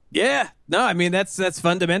wet. Yeah. No, I mean, that's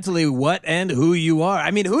fundamentally what and who you are.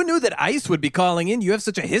 I mean, who knew that Ice would be calling in? You have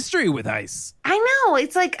such a history with Ice. I know.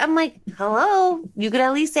 It's like, I'm like, hello. You could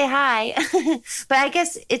at least say hi. But I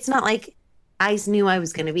guess it's not like Ice knew I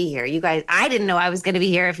was going to be here. You guys, I didn't know I was going to be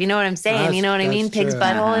here, if you know what I'm saying. You know what I mean? That's Pig's true.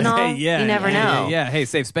 butthole and all. Hey, yeah, You never know. Yeah. Hey,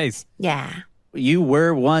 safe space. Yeah. You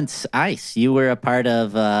were once Ice. You were a part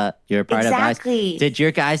of. You're a part Exactly. of Ice. Did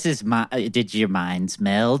your guys' did your minds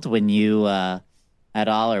meld when you at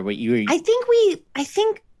all, or what you were? I think we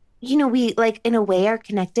like in a way are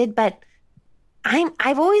connected, but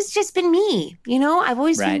I've always just been me, I've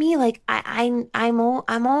always been Right. me. Like I'm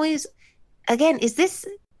always, again, is this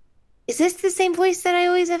the same voice that I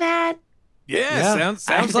always have had? Yeah, Yeah.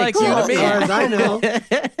 sounds like cool. you to me. As far as I know.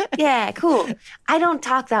 Yeah, cool. I don't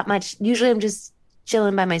talk that much. Usually I'm just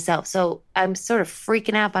chilling by myself. So I'm sort of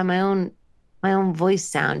freaking out by my own voice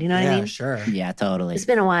sound. You know what I Yeah, mean? sure. Yeah, totally. It's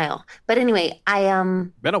been a while. But anyway,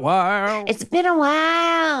 Been a while. it's been a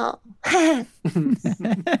while.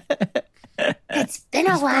 It's been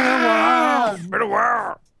a while. Been a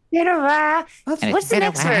while. Been a while. And What's it's the been a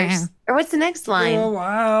next while. verse? Or what's the next For a line?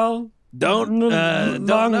 while. Don't long,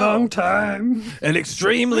 know. long time. An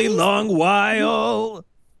extremely long while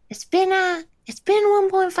It's been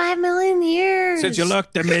 1.5 million years since you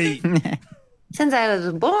looked at me. since I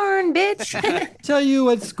was born, bitch. Tell you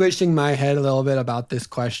what's squishing my head a little bit about this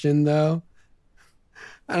question, though.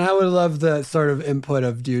 And I would love the sort of input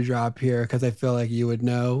of Dewdrop here because I feel like you would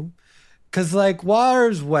know. Because, like,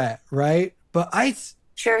 water's wet, right? But ice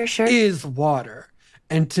Sure. is water.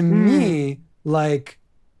 And to me, like,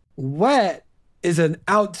 wet is an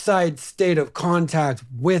outside state of contact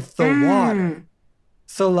with the water.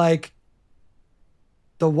 So, like,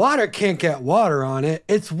 the water can't get water on it.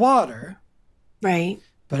 It's water. Right.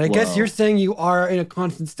 But I guess Whoa. you're saying you are in a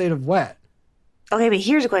constant state of wet. Okay, but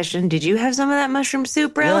here's a question. Did you have some of that mushroom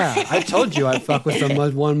soup, bro? Yeah, I told you I'd fuck with some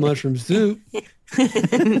one mushroom soup.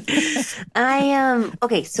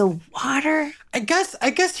 Okay, so water. I guess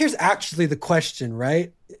here's actually the question,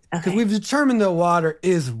 right? Because Okay. we've determined that water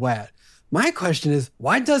is wet. My question is,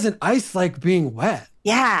 why doesn't ice like being wet?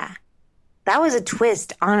 Yeah. That was a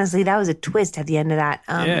twist. Honestly, that was a twist at the end of that.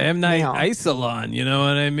 Yeah, M. Night meal. Isolon, you know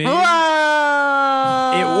what I mean?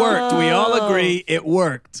 Whoa! It worked. We all agree it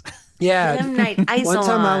worked. Yeah. M. Night Isolon. One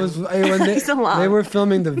time when Isolon. they were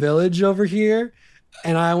filming The Village over here,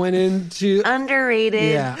 and I went into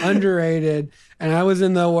Underrated. underrated, and I was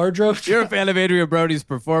in the wardrobe. You're a fan of Adrian Brody's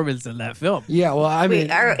performance in that film. Yeah, well, I mean,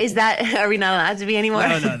 Wait, are we not allowed to be anymore?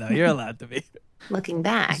 No, you're allowed to be. Looking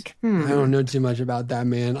back. I don't know too much about that,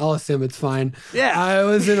 man. I'll assume it's fine. Yeah. I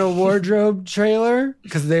was in a wardrobe trailer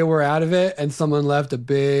because they were out of it, and someone left a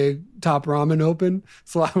big top ramen open,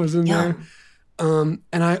 so I was in there. And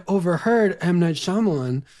I overheard M. Night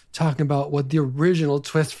Shyamalan talking about what the original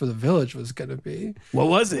twist for The Village was going to be. What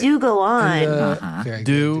was it? Do go on. And, very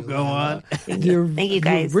Do good, go on. Thank you,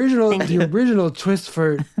 guys. The original, Thank the original twist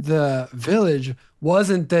for The Village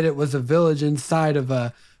wasn't that it was a village inside of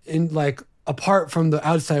apart from the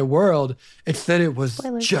outside world. It's that it was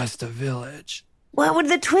Spoilers. just a village. What would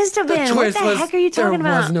the twist have been? What the heck are you talking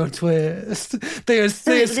there about? was no twist. They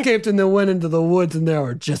escaped and they went into the woods, and there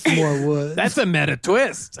were just more woods. That's a meta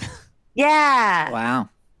twist. Yeah. Wow.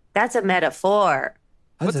 That's a metaphor.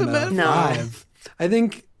 That's What's a another metaphor? 5. I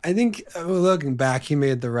think looking back, he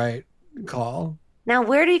made the right call. Now,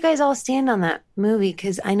 where do you guys all stand on that movie?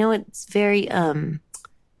 Because I know it's very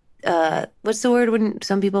what's the word when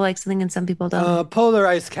some people like something and some people don't? Polar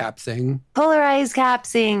ice capsing. Polar ice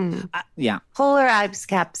capsing. Yeah. Polar ice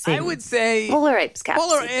capsing. I would say polar ice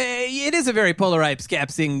capsing. it is a very polar ice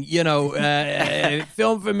capsing,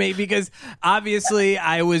 film for me because obviously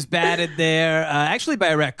I was batted there, actually by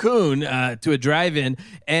a raccoon to a drive-in,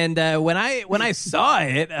 and when I saw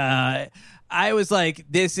it. I was like,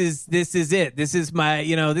 this is it. This is my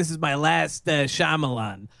last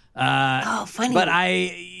Shyamalan. Funny. But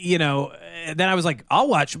then I was like, I'll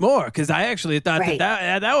watch more because I actually thought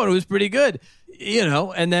that one was pretty good.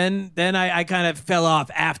 And then I kind of fell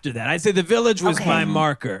off after that. I'd say The Village was my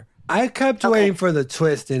marker. I kept waiting for the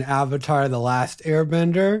twist in Avatar: The Last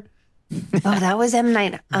Airbender. That was M.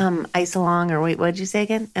 Night Isolong, or wait, what did you say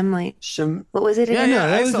again? M. Night. What was it again?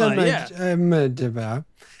 That was M. Night.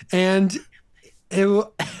 And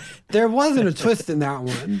there wasn't a twist in that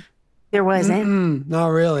one. There wasn't? Not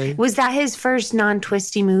really. Was that his first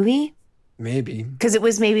non-twisty movie? Maybe. Because it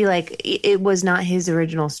was maybe like, it was not his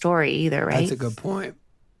original story either, right? That's a good point.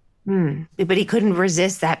 But he couldn't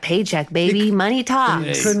resist that paycheck, baby. Money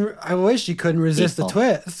talks. I wish he couldn't resist the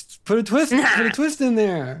twist. Put a twist in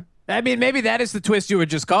there. I mean, maybe that is the twist you were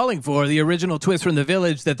just calling for. The original twist from The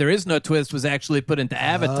Village that there is no twist was actually put into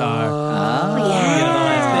Avatar. Oh, yeah. The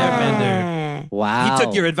Last Airbender. Wow. He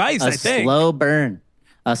took your advice, I think.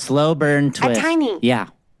 A slow burn twist. A tiny. Yeah.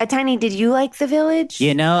 A tiny, did you like The Village?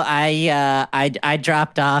 I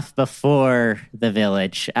dropped off before The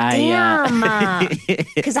Village. Damn.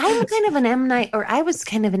 Because I'm kind of an M. Night, or I was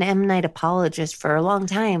kind of an M. Night apologist for a long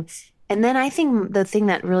time. And then I think the thing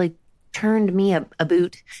that really turned me a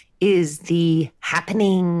boot is The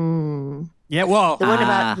Happening. Yeah, well, the one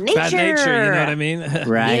about nature. About nature, you know what I mean?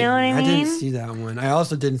 Right. You know what I mean? I didn't see that one. I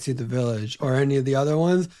also didn't see The Village or any of the other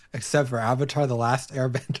ones except for Avatar: The Last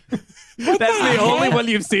Airbender. That's the only one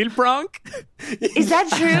you've seen, Bronk? Is that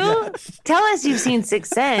true? Tell us you've seen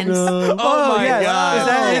Sixth Sense. Oh my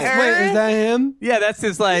God. Is that him? Yeah, that's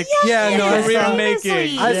his no,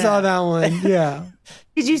 remaking. I saw that one. Yeah.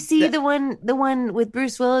 Did you see the one with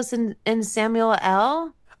Bruce Willis and Samuel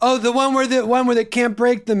L.? Oh, the one where they can't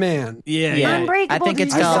break the man. Yeah. Unbreakable. I think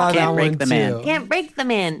it's called Can't Break the Man. Can't Break the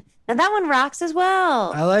Man. Now that one rocks as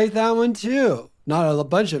well. I like that one too. Not a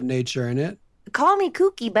bunch of nature in it. Call me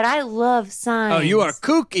kooky, but I love signs. Oh, you are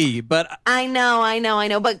kooky, but I know.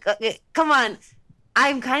 But come on,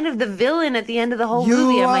 I'm kind of the villain at the end of the whole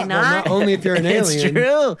movie. Am I not? Well, not only if you're an alien. It's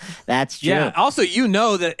true. That's true. Yeah. Also, you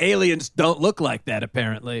know that aliens don't look like that.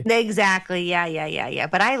 Apparently. Exactly. Yeah.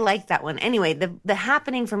 But I like that one. Anyway, the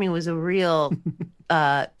Happening for me was a real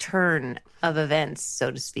turn of events, so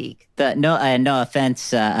to speak. No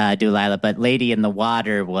offense, Delilah, but Lady in the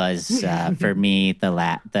Water was for me the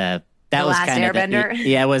was Last kind Airbender? of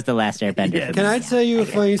it was The Last Airbender. Yes. Can I tell you a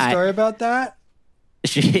funny story about that?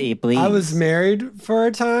 Please. I was married for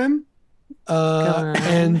a time.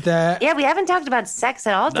 And that. Yeah, we haven't talked about sex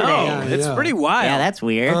at all today. No, it's pretty wild. Yeah, that's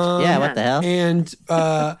weird. What the hell? And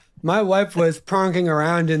my wife was pronking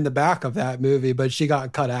around in the back of that movie, but she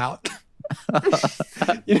got cut out.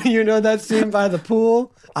 You know that scene by the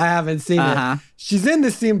pool? I haven't seen it. She's in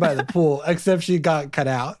the scene by the pool, except she got cut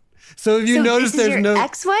out. So if you notice, this is there's your no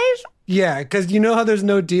ex-wife. Yeah, because you know how there's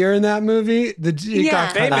no deer in that movie? It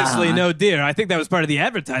got cut out. Famously, no deer. I think that was part of the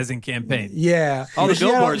advertising campaign. Yeah. All the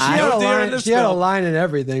billboards. No deer in this She had a film. line and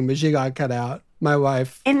everything, but she got cut out. My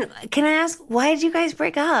wife. And can I ask, why did you guys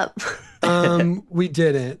break up? We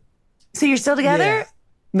didn't. So you're still together? Yeah.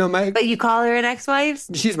 No, But you call her an ex-wife?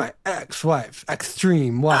 She's my ex-wife,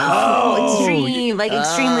 extreme wife. Extreme,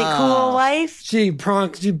 extremely cool wife? She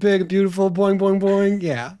big, beautiful, boing, boing, boing.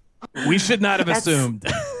 Yeah. We should not have assumed.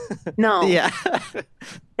 No. Yeah.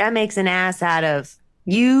 That makes an ass out of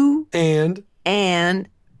you And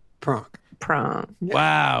Prong.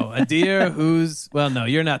 Wow. A deer who's, well, no,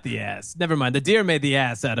 you're not the ass. Never mind. The deer made the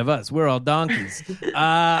ass out of us. We're all donkeys.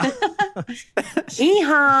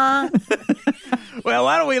 Hee-haw. Well,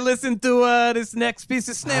 why don't we listen to this next piece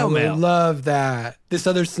of snail I mail? would love that. This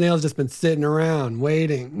other snail's just been sitting around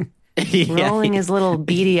waiting. Rolling his little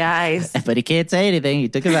beady eyes. But he can't say anything. He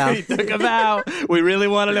took him out. He took a vow. We really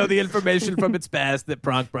want to know the information from its past that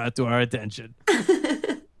Pronk brought to our attention.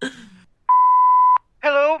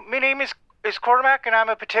 Hello, my name is Cormac, and I'm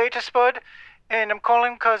a potato spud, and I'm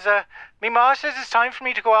calling because my ma says it's time for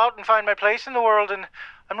me to go out and find my place in the world, and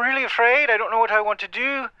I'm really afraid. I don't know what I want to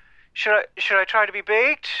do. Should I try to be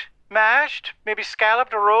baked, mashed, maybe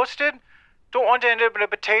scalloped or roasted? Don't want to end up in a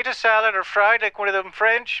potato salad or fried like one of them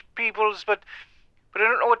French peoples, but I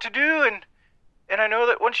don't know what to do, and I know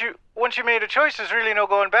that once you made a choice, there's really no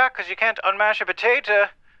going back because you can't unmash a potato.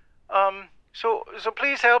 So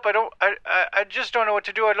please help. I just don't know what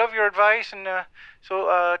to do. I love your advice, and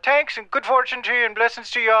so thanks and good fortune to you and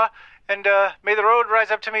blessings to you, and may the road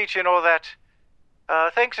rise up to meet you and all that.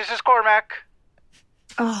 Thanks. This is Cormac.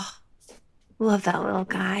 Oh, love that little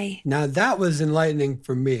guy. Now that was enlightening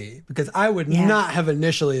for me because I would not have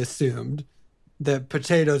initially assumed that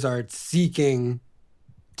potatoes are seeking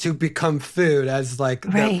to become food as like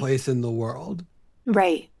their place in the world.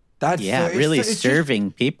 Right. That's really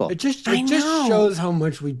serving people. It just shows how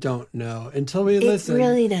much we don't know until we listen. It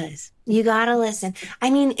really does. You gotta listen.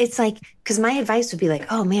 I mean, it's like, because my advice would be like,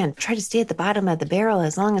 oh man, try to stay at the bottom of the barrel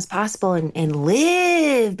as long as possible and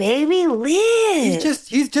live, baby, live.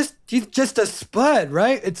 He's just a spud,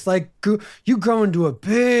 right? It's like you grow into a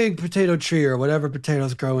big potato tree or whatever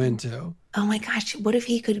potatoes grow into. Oh my gosh, what if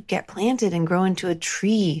he could get planted and grow into a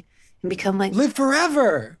tree and become like live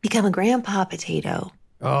forever, become a grandpa potato?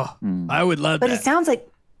 Oh, I would love that. But it sounds like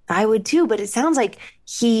I would too, but it sounds like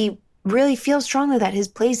he really feels strongly that his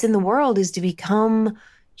place in the world is to become,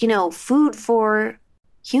 food for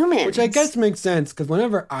humans. Which I guess makes sense because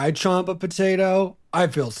whenever I chomp a potato, I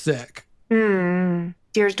feel sick.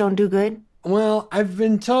 Yours don't do good? Well, I've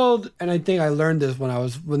been told, and I think I learned this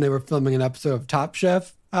when they were filming an episode of Top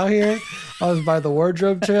Chef out here. I was by the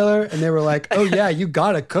wardrobe trailer, and they were like, "Oh yeah, you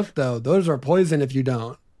gotta cook though. Those are poison if you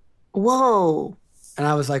don't." Whoa. And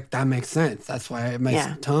I was like, that makes sense. That's why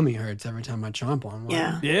my tummy hurts every time I chomp on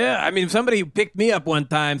one. Yeah. I mean, somebody picked me up one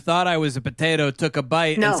time, thought I was a potato, took a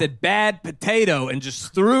bite and said, bad potato, and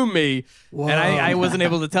just threw me. Whoa. And I wasn't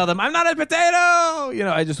able to tell them, I'm not a potato.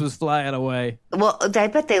 I just was flying away. Well, I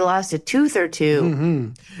bet they lost a tooth or two.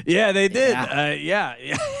 Mm-hmm. Yeah, they did. Yeah.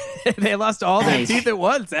 They lost all their teeth at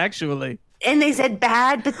once, actually. And they said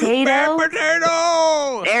bad potato. Bad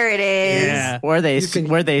potato. There it is. Yeah. Were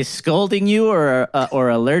they scolding you or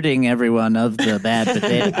alerting everyone of the bad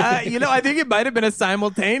potato? I think it might have been a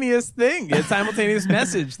simultaneous thing, a simultaneous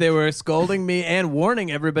message. They were scolding me and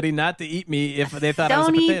warning everybody not to eat me if they thought I was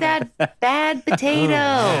a potato. Don't eat that bad potato.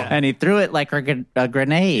 And he threw it like a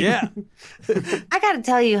grenade. Yeah. I got to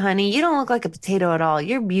tell you, honey, you don't look like a potato at all.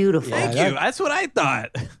 You're beautiful. Thank you. That's what I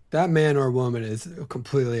thought. That man or woman is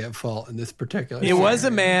completely at fault in this particular It was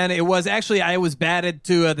a man. It was actually, I was batted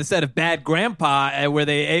to the set of Bad Grandpa where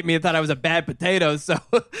they ate me and thought I was a bad potato. So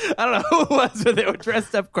I don't know who it was, but they were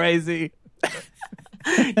dressed up crazy.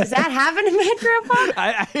 Does that happen in Bad Grandpa?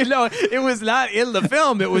 I know. It was not in the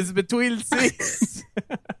film. It was between scenes.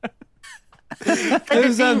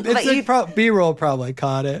 B-roll probably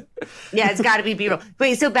caught it. Yeah, it's got to be B-roll.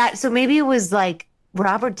 Wait, so maybe it was like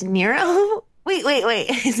Robert De Niro? Wait.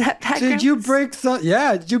 Is that Pat Did you break some?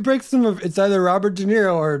 Yeah, did you break some of? It's either Robert De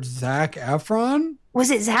Niro or Zac Efron.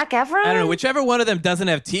 Was it Zac Efron? I don't know. Whichever one of them doesn't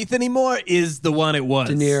have teeth anymore is the one it was.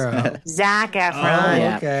 De Niro. Zac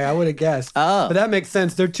Efron. Oh, okay. I would have guessed. Oh. But that makes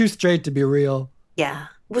sense. They're too straight to be real. Yeah.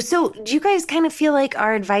 Well, so do you guys kind of feel like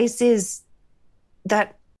our advice is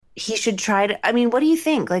that he should try to, I mean, what do you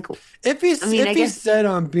think? Like, if he's set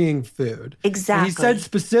on being food. Exactly. He said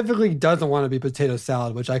specifically he doesn't want to be potato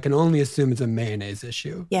salad, which I can only assume is a mayonnaise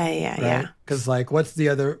issue. Yeah. Because otherwise,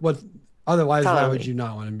 why would you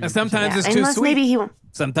not want to be? Sometimes it's too Unless sweet. Maybe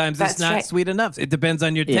Sometimes it's not sweet enough. It depends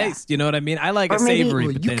on your taste. You know what I mean? I like a savory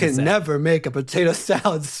potato You can salad. never make a potato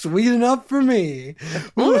salad sweet enough for me.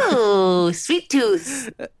 Ooh, sweet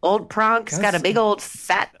tooth. Old Pronk's got a big old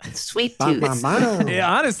fat sweet tooth.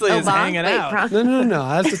 Yeah, honestly, it's hanging out. Pronk. No.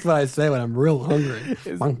 That's just what I say when I'm real hungry.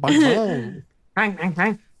 But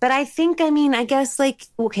I think, I guess my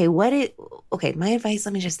advice,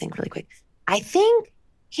 let me just think really quick. I think,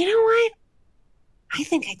 you know what? I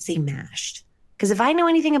think I'd say mashed. Because if I know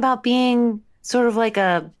anything about being sort of like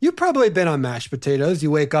You've probably been on mashed potatoes. You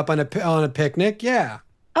wake up on a picnic. Yeah.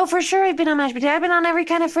 Oh, for sure I've been on mashed potato. I've been on every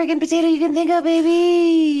kind of friggin' potato you can think of,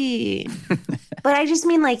 baby. But I just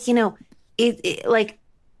mean I've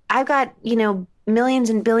got, millions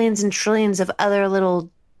and billions and trillions of other little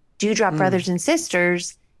dewdrop brothers and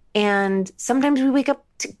sisters. And sometimes we wake up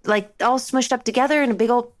all smushed up together in a big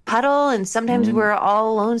old puddle. And sometimes we're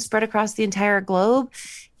all alone spread across the entire globe.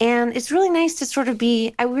 And it's really nice to sort of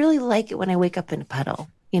I really like it when I wake up in a puddle.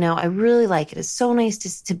 I really like it. It's so nice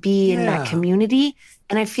to be in that community.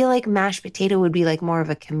 And I feel like mashed potato would be like more of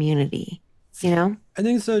a community, I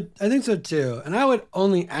think so too. And I would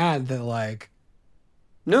only add that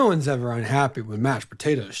no one's ever unhappy when mashed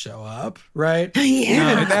potatoes show up, right?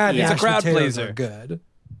 Yeah. Even bad It's a mashed crowd potatoes pleaser. are good.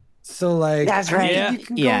 So that's right. You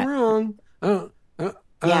can go wrong.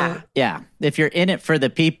 Yeah. If you're in it for the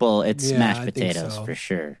people, it's mashed I think potatoes so. for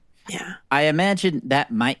sure. Yeah. I imagine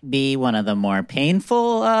that might be one of the more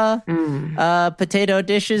painful potato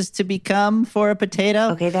dishes to become for a potato.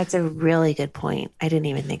 Okay, that's a really good point. I didn't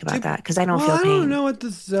even think about that because I don't Well, feel I pain. don't know what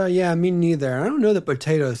this. Yeah, me neither. I don't know that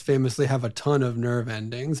potatoes famously have a ton of nerve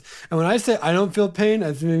endings. And when I say I don't feel pain,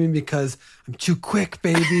 I mean because I'm too quick,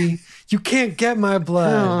 baby. You can't get my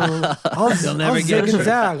blood. I'll never zig get and you.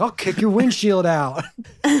 zag. I'll kick your windshield out.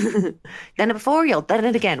 Done it before, you'll done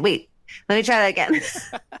it again. Wait, let me try that again.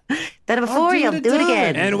 Done it before, do you'll it do it again.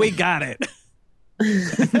 again. And we got it.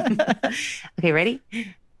 Okay, ready?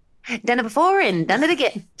 Done it before and done it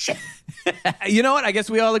again. Shit. You know what? I guess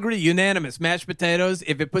we all agree. Unanimous. Mashed potatoes,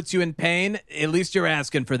 if it puts you in pain, at least you're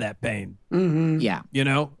asking for that pain. Yeah. You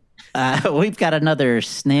know? We've got another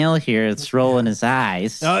snail here that's rolling his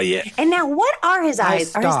eyes. Oh, yeah. And now, what are his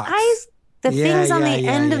eyes? Are his stalks. eyes the Yeah, things on yeah, the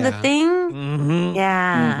yeah, end of the yeah. thing? Mm-hmm.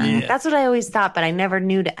 Yeah. Yeah. That's what I always thought, but I never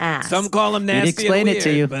knew to ask. Some call him nasty. explain and it to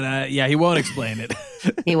weird, you. But yeah, he won't explain it.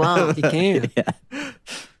 He won't. You can.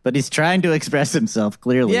 But he's trying to express himself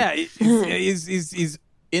clearly. Yeah, he's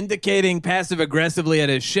indicating passive aggressively at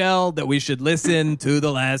his shell that we should listen to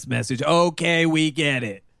the last message. Okay, we get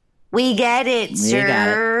it. We get it, We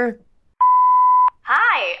sir.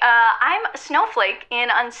 Hi, I'm Snowflake in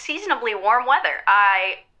unseasonably warm weather.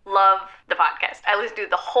 I love the podcast. I listened to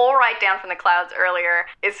the whole Write Down from the Clouds earlier.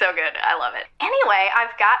 It's so good. I love it. Anyway,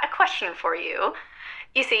 I've got a question for you.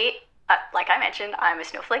 You see, like I mentioned, I'm a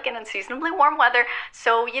snowflake in unseasonably warm weather,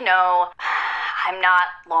 so, you know, I'm not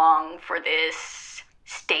long for this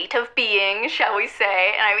state of being, shall we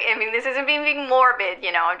say. And I mean, this isn't being morbid,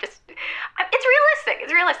 you know, it's realistic.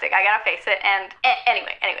 It's realistic. I gotta face it. And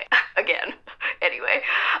anyway, anyway,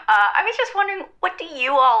 I was just wondering, what do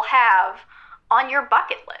you all have on your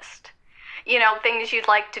bucket list? You know, things you'd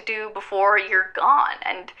like to do before you're gone.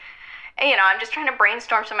 And you know, I'm just trying to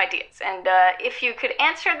brainstorm some ideas. And if you could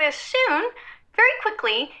answer this soon, very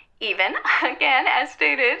quickly, even, again, as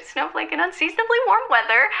stated, snowflake in unseasonably warm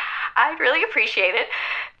weather, I'd really appreciate it.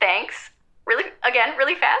 Thanks. Really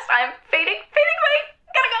fast. I'm fading away.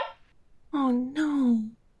 Gotta go. Oh, no.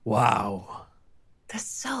 Wow. That's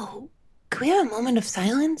so... Can we have a moment of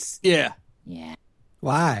silence? Yeah. Yeah.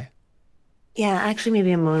 Why? Yeah, actually,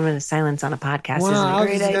 maybe a moment of silence on a podcast Well, isn't I a was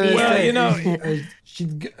great just gonna idea. Well, say,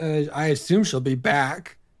 you know- I assume she'll be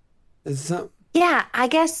back. Yeah, I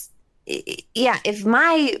guess. Yeah, if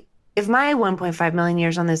my 1.5 million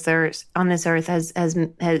years on this earth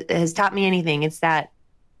has taught me anything, it's that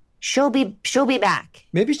she'll be back.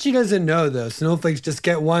 Maybe she doesn't know though. Snowflakes just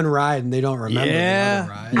get one ride and they don't remember Yeah.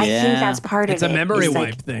 the other ride. I Yeah. think that's part It's of a it. memory It's wipe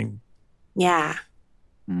like, thing. yeah.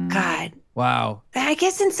 Mm. God, Wow. I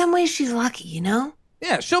guess in some ways she's lucky, you know.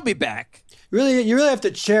 Yeah, she'll be back. You really have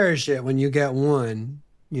to cherish it when you get one.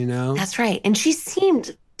 You know. That's right, and she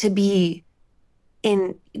seemed to be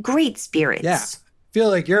in great spirits. Yeah. I feel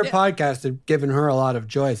like your podcast has given her a lot of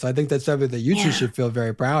joy. So I think that's something that you two Yeah. should feel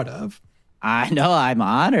very proud of. I know. I'm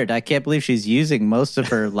honored. I can't believe she's using most of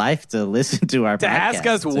her life to listen to our To podcast. ask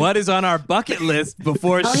us what is on our bucket list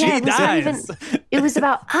before Oh she yeah, it was not dies. even. It was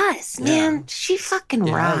about us, man. She fucking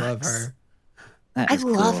Yeah, rocks. I love her. That I is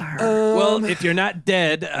love cool. her. Well, if you're not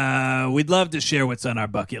dead, we'd love to share what's on our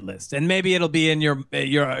bucket list, and maybe it'll be in your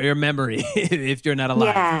memory if you're not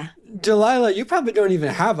alive. Yeah. Delilah, you probably don't even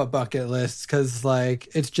have a bucket list because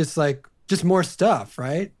it's just more stuff,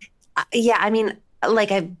 right? Yeah, I mean,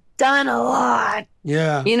 like I've done a lot.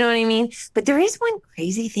 Yeah. You know what I mean? But there is one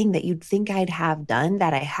crazy thing that you'd think I'd have done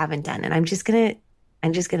that I haven't done. And I'm just gonna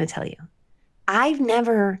tell you. I've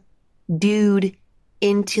never dude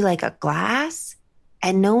into like a glass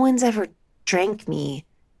and no one's ever drank me.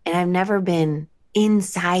 And I've never been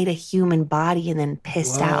inside a human body and then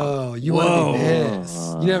pissed out. Whoa, you want to Whoa. be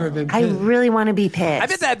pissed. You never been I pissed. really want to be pissed. I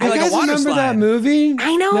bet that'd be You like guys a water remember slide. that movie?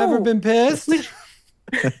 I know. Never been pissed?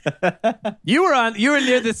 You were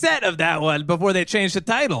near the set of that one before they changed the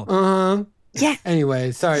title. Uh-huh. Yeah.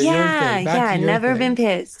 Anyway, sorry. your Yeah, thing. Back yeah, to your never thing. been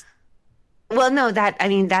pissed. Well, no,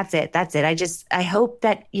 that's it. I hope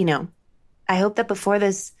that, I hope that before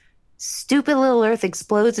this stupid little earth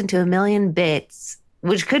explodes into a million bits,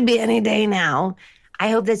 which could be any day now, I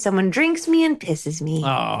hope that someone drinks me and pisses me.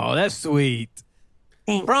 Oh, that's sweet.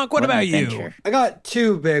 Thanks. Bronk, what What an about you? adventure. I got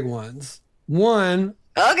two big ones. One,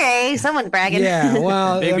 Okay, someone's bragging. yeah,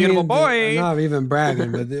 well, Big, beautiful boy. I'm not even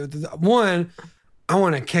bragging, but one, I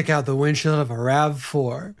want to kick out the windshield of a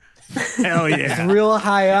RAV4. Hell It's yeah. real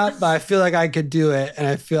high up, but I feel like I could do it, and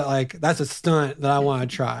I feel like that's a stunt that I want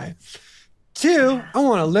to try. Two, I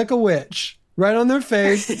want to lick a witch right on their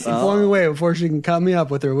face and blow me away before she can cut me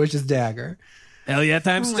up with her witch's dagger. Hell yeah,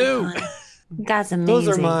 times Oh my two. God. That's amazing. Those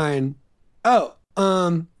are mine. Oh,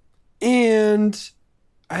 and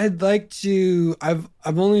I'd like to. I've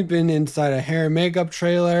only been inside a hair and makeup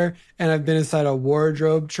trailer, and I've been inside a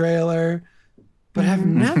wardrobe trailer, but I've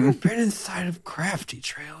never been inside a crafty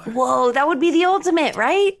trailer. Whoa, that would be the ultimate,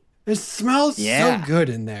 right? It smells so good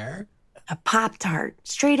in there. A Pop-Tart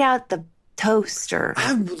straight out the toaster.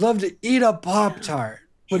 I would love to eat a Pop-Tart.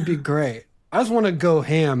 Would be great. I just want to go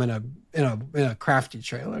ham in a crafty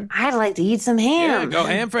trailer. I'd like to eat some ham. Yeah, go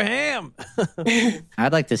ham for ham.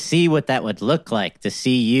 I'd like to see what that would look like to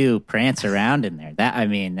see you prance around in there.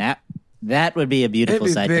 That would be a beautiful It'd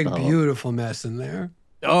be a sight big, to behold. beautiful mess in there.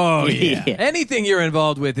 Oh, yeah. Yeah. Anything you're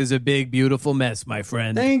involved with is a big, beautiful mess, my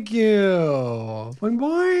friend. Thank you. Boing,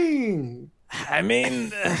 boing. I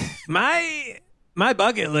mean, my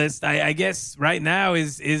bucket list, I guess right now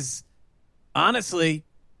is honestly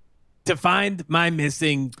to find my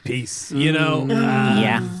missing piece, you know?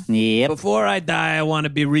 Yeah. Yep. Before I die, I want to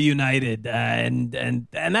be reunited. And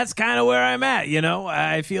that's kind of where I'm at, you know?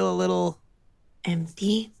 I feel a little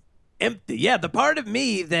Empty. empty. Yeah, the part of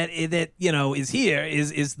me that you know is here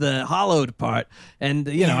is the hollowed part. And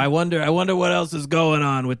you know, I wonder what else is going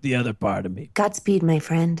on with the other part of me. Godspeed, my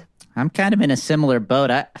friend. I'm kind of in a similar boat.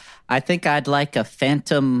 I think I'd like a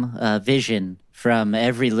phantom vision from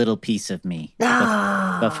every little piece of me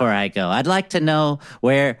before I go. I'd like to know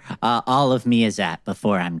where all of me is at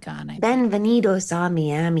before I'm gone. Benvenidos a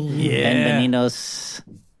Miami. Yeah. Benvenidos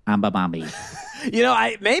Ambabambi. You know,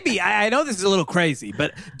 I know this is a little crazy,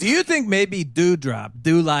 but do you think maybe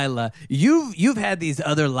Delilah, you've had these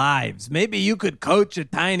other lives? Maybe you could coach a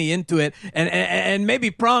Tiny into it, and maybe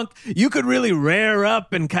Pronk, you could really rear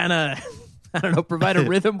up and kind of, I don't know, provide a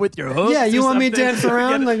rhythm with your hooves. Yeah, you or want me to something? dance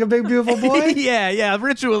around like a big, beautiful boy? yeah,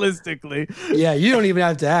 ritualistically. Yeah, you don't even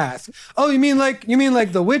have to ask. Oh, you mean like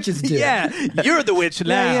the witches do? Yeah, you're the witch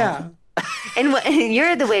now. Yeah. And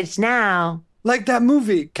you're the witch now. Like that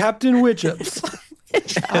movie, Captain Witchups.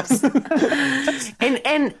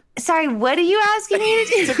 And sorry, what are you asking me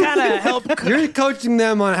to do? To kind of help. You're coaching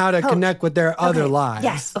them on how to connect with their other lives.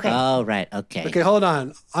 Yes. Okay. Oh, right. Okay. Okay, hold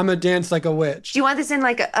on. I'm gonna dance like a witch. Do you want this in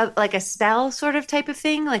like a spell sort of type of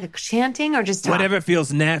thing, like a chanting, or just talk? Whatever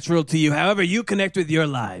feels natural to you, however you connect with your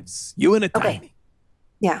lives. You and a Okay. Tiny.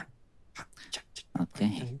 Yeah.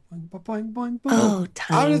 Okay. Boing, boing, boing. Oh, I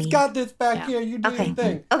Tiny. just got this back here. You do Okay. your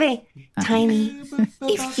thing. Okay, Tiny.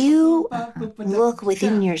 If you look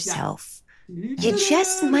within yourself, you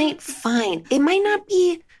just might find it might not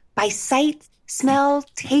be by sight, smell,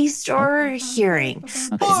 taste, or hearing,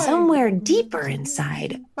 but somewhere deeper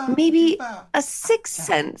inside, maybe a sixth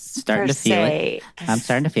sense, Starting per to feel se. it. I'm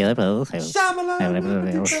starting to feel it.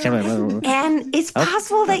 And it's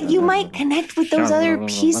possible that you might connect with those other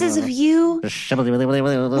pieces of you. Whoa!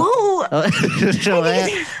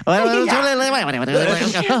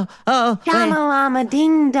 Shamalama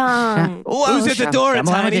ding dong. Who's at the door, Shamalama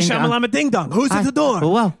Tiny? ding dong. Shamalama ding dong. Who's at the door?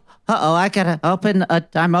 Whoa. Uh-oh, I gotta open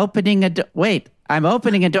I'm opening a door. Wait, I'm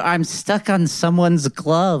opening a door. I'm stuck on someone's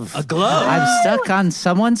glove. A glove? I'm stuck on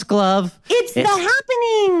someonene's glove. It's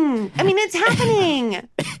happening. I mean, it's happening.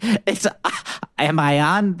 It's. Am I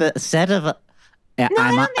on the set of? No,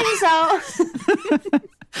 I don't think so.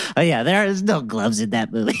 Oh yeah, there is no gloves in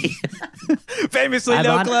that movie. Famously, I'm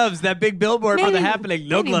no on- gloves. That big billboard for the happening.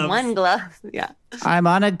 No maybe gloves. one glove. Yeah. I'm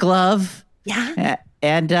on a glove, Yeah.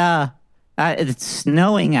 and it's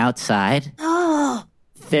snowing outside. Oh,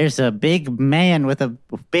 There's a big man with a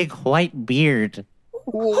big white beard.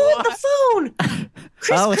 hold the phone.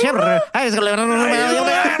 Chris Kringle?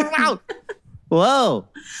 Whoa.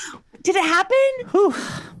 Did it happen? Whew.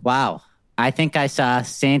 Wow. I think I saw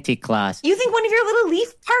Santa Claus. You think one of your little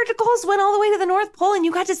leaf particles went all the way to the North Pole and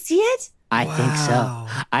you got to see it? I think so.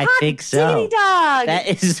 I think so. Diggity dog. That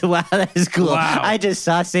is wow. That is cool. Wow. I just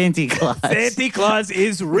saw Santa Claus. Santa Claus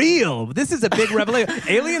is real. This is a big revelation.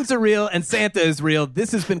 Aliens are real and Santa is real.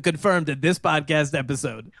 This has been confirmed in this podcast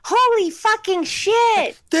episode. Holy fucking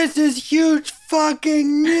shit. This is huge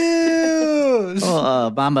fucking news.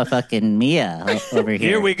 Oh, Mama fucking Mia over here.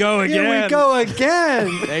 Here we go again. Here we go again.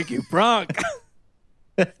 Thank you, Bronk.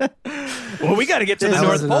 Well, we got to get to the This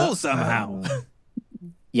North wasn't Pole a- somehow.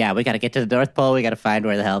 Yeah, we got to get to the North Pole. We got to find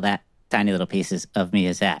where the hell that tiny little pieces of me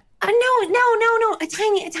is at. No. A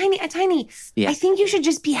tiny. Yeah. I think you should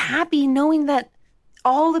just be happy knowing that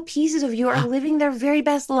all the pieces of you are living their very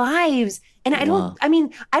best lives. And I Wow.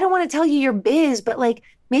 don't want to tell you your biz, but like,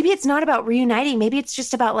 maybe it's not about reuniting. Maybe it's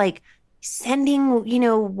just about like sending,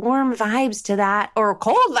 warm vibes to that or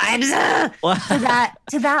cold vibes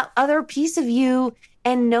to that other piece of you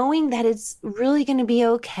and knowing that it's really going to be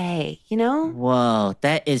okay, Whoa,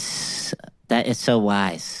 that is so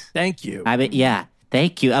wise. Thank you. I mean, yeah,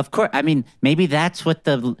 Thank you. Of course. I mean, maybe that's what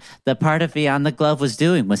the part of Beyond the Glove was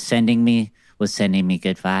doing, was sending me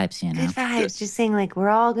good vibes, you know. Good vibes. Just saying, like, we're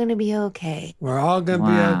all going to be okay. We're all going to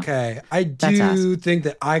be okay. I do think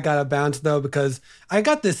that I got to bounce, though, because I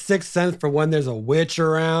got this sixth sense for when there's a witch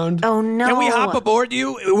around. Oh, no. Can we hop aboard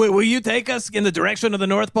you? Will you take us in the direction of the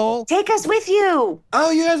North Pole? Take us with you.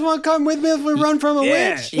 Oh, you guys want to come with me if we run from a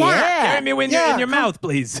witch? Yeah. Carry me in your mouth,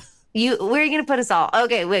 please. Where are you going to put us all?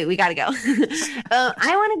 Okay, wait, we got to go.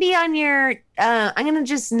 I want to be on your, I'm going to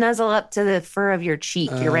just nuzzle up to the fur of your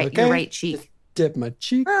cheek, your right cheek. Dip my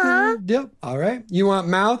cheek. Dip. All right. You want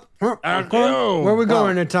mouth? Go. Where we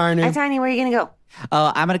going, Tiny? Tiny, where are you going to go?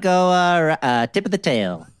 Oh, I'm going to go tip of the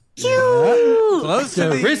tail. Cute. Close to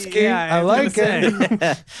the risky. I like it.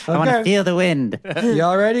 I want to feel the wind.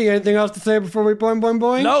 Y'all ready? Anything else to say before we boing, boing,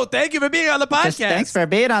 boing? No, thank you for being on the podcast. Thanks for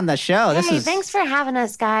being on the show. Thanks for having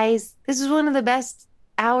us, guys. This is one of the best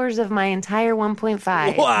hours of my entire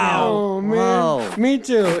 1.5. Wow. Oh, man. Whoa. Me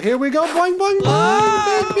too. Here we go. Boing, boing,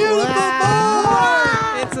 boing. Big, beautiful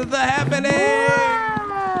boing. It's the happening.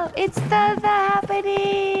 Wow. It's the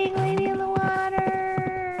happening. Lady in the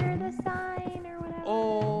water. The sign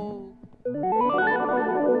or whatever.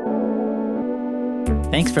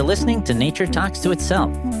 Thanks for listening to Nature Talks to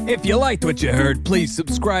Itself. If you liked what you heard, please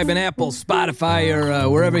subscribe in Apple, Spotify, or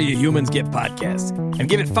wherever you humans get podcasts. And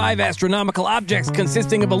give it 5 astronomical objects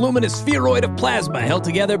consisting of a luminous spheroid of plasma held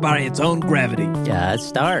together by its own gravity.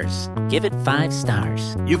 Stars. Give it 5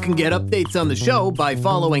 stars. You can get updates on the show by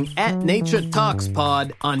following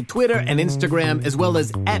 @NatureTalksPod on Twitter and Instagram, as well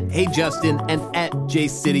as @HeyJustin and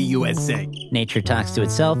 @JCityUSA. Nature Talks to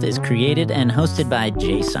Itself is created and hosted by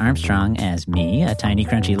Jace Armstrong as me, a tiny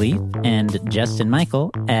crunchy leaf, and Justin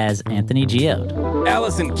Michael as Anthony Geode.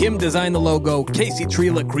 Allison Kim designed the logo, Casey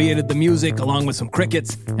Trela created the music along with some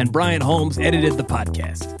crickets, and Brian Holmes edited the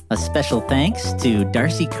podcast. A special thanks to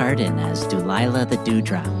Darcy Carden as Delilah the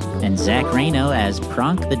Dewdrop and Zach Reno as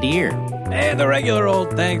Pronk the Deer. And the regular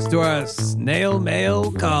old thanks to our snail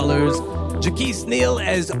mail callers, Jaquise Neal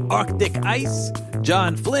as Arctic Ice,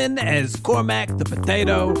 John Flynn as Cormac the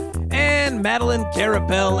Potato, and Madeline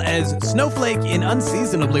Carapel as Snowflake in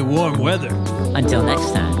unseasonably warm weather. Until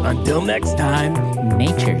next time. Until next time.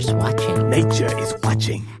 Nature's watching. Nature is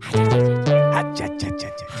watching.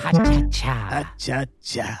 Ha-cha-cha-cha-cha. Ha-cha-cha.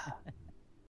 Ha-cha-cha.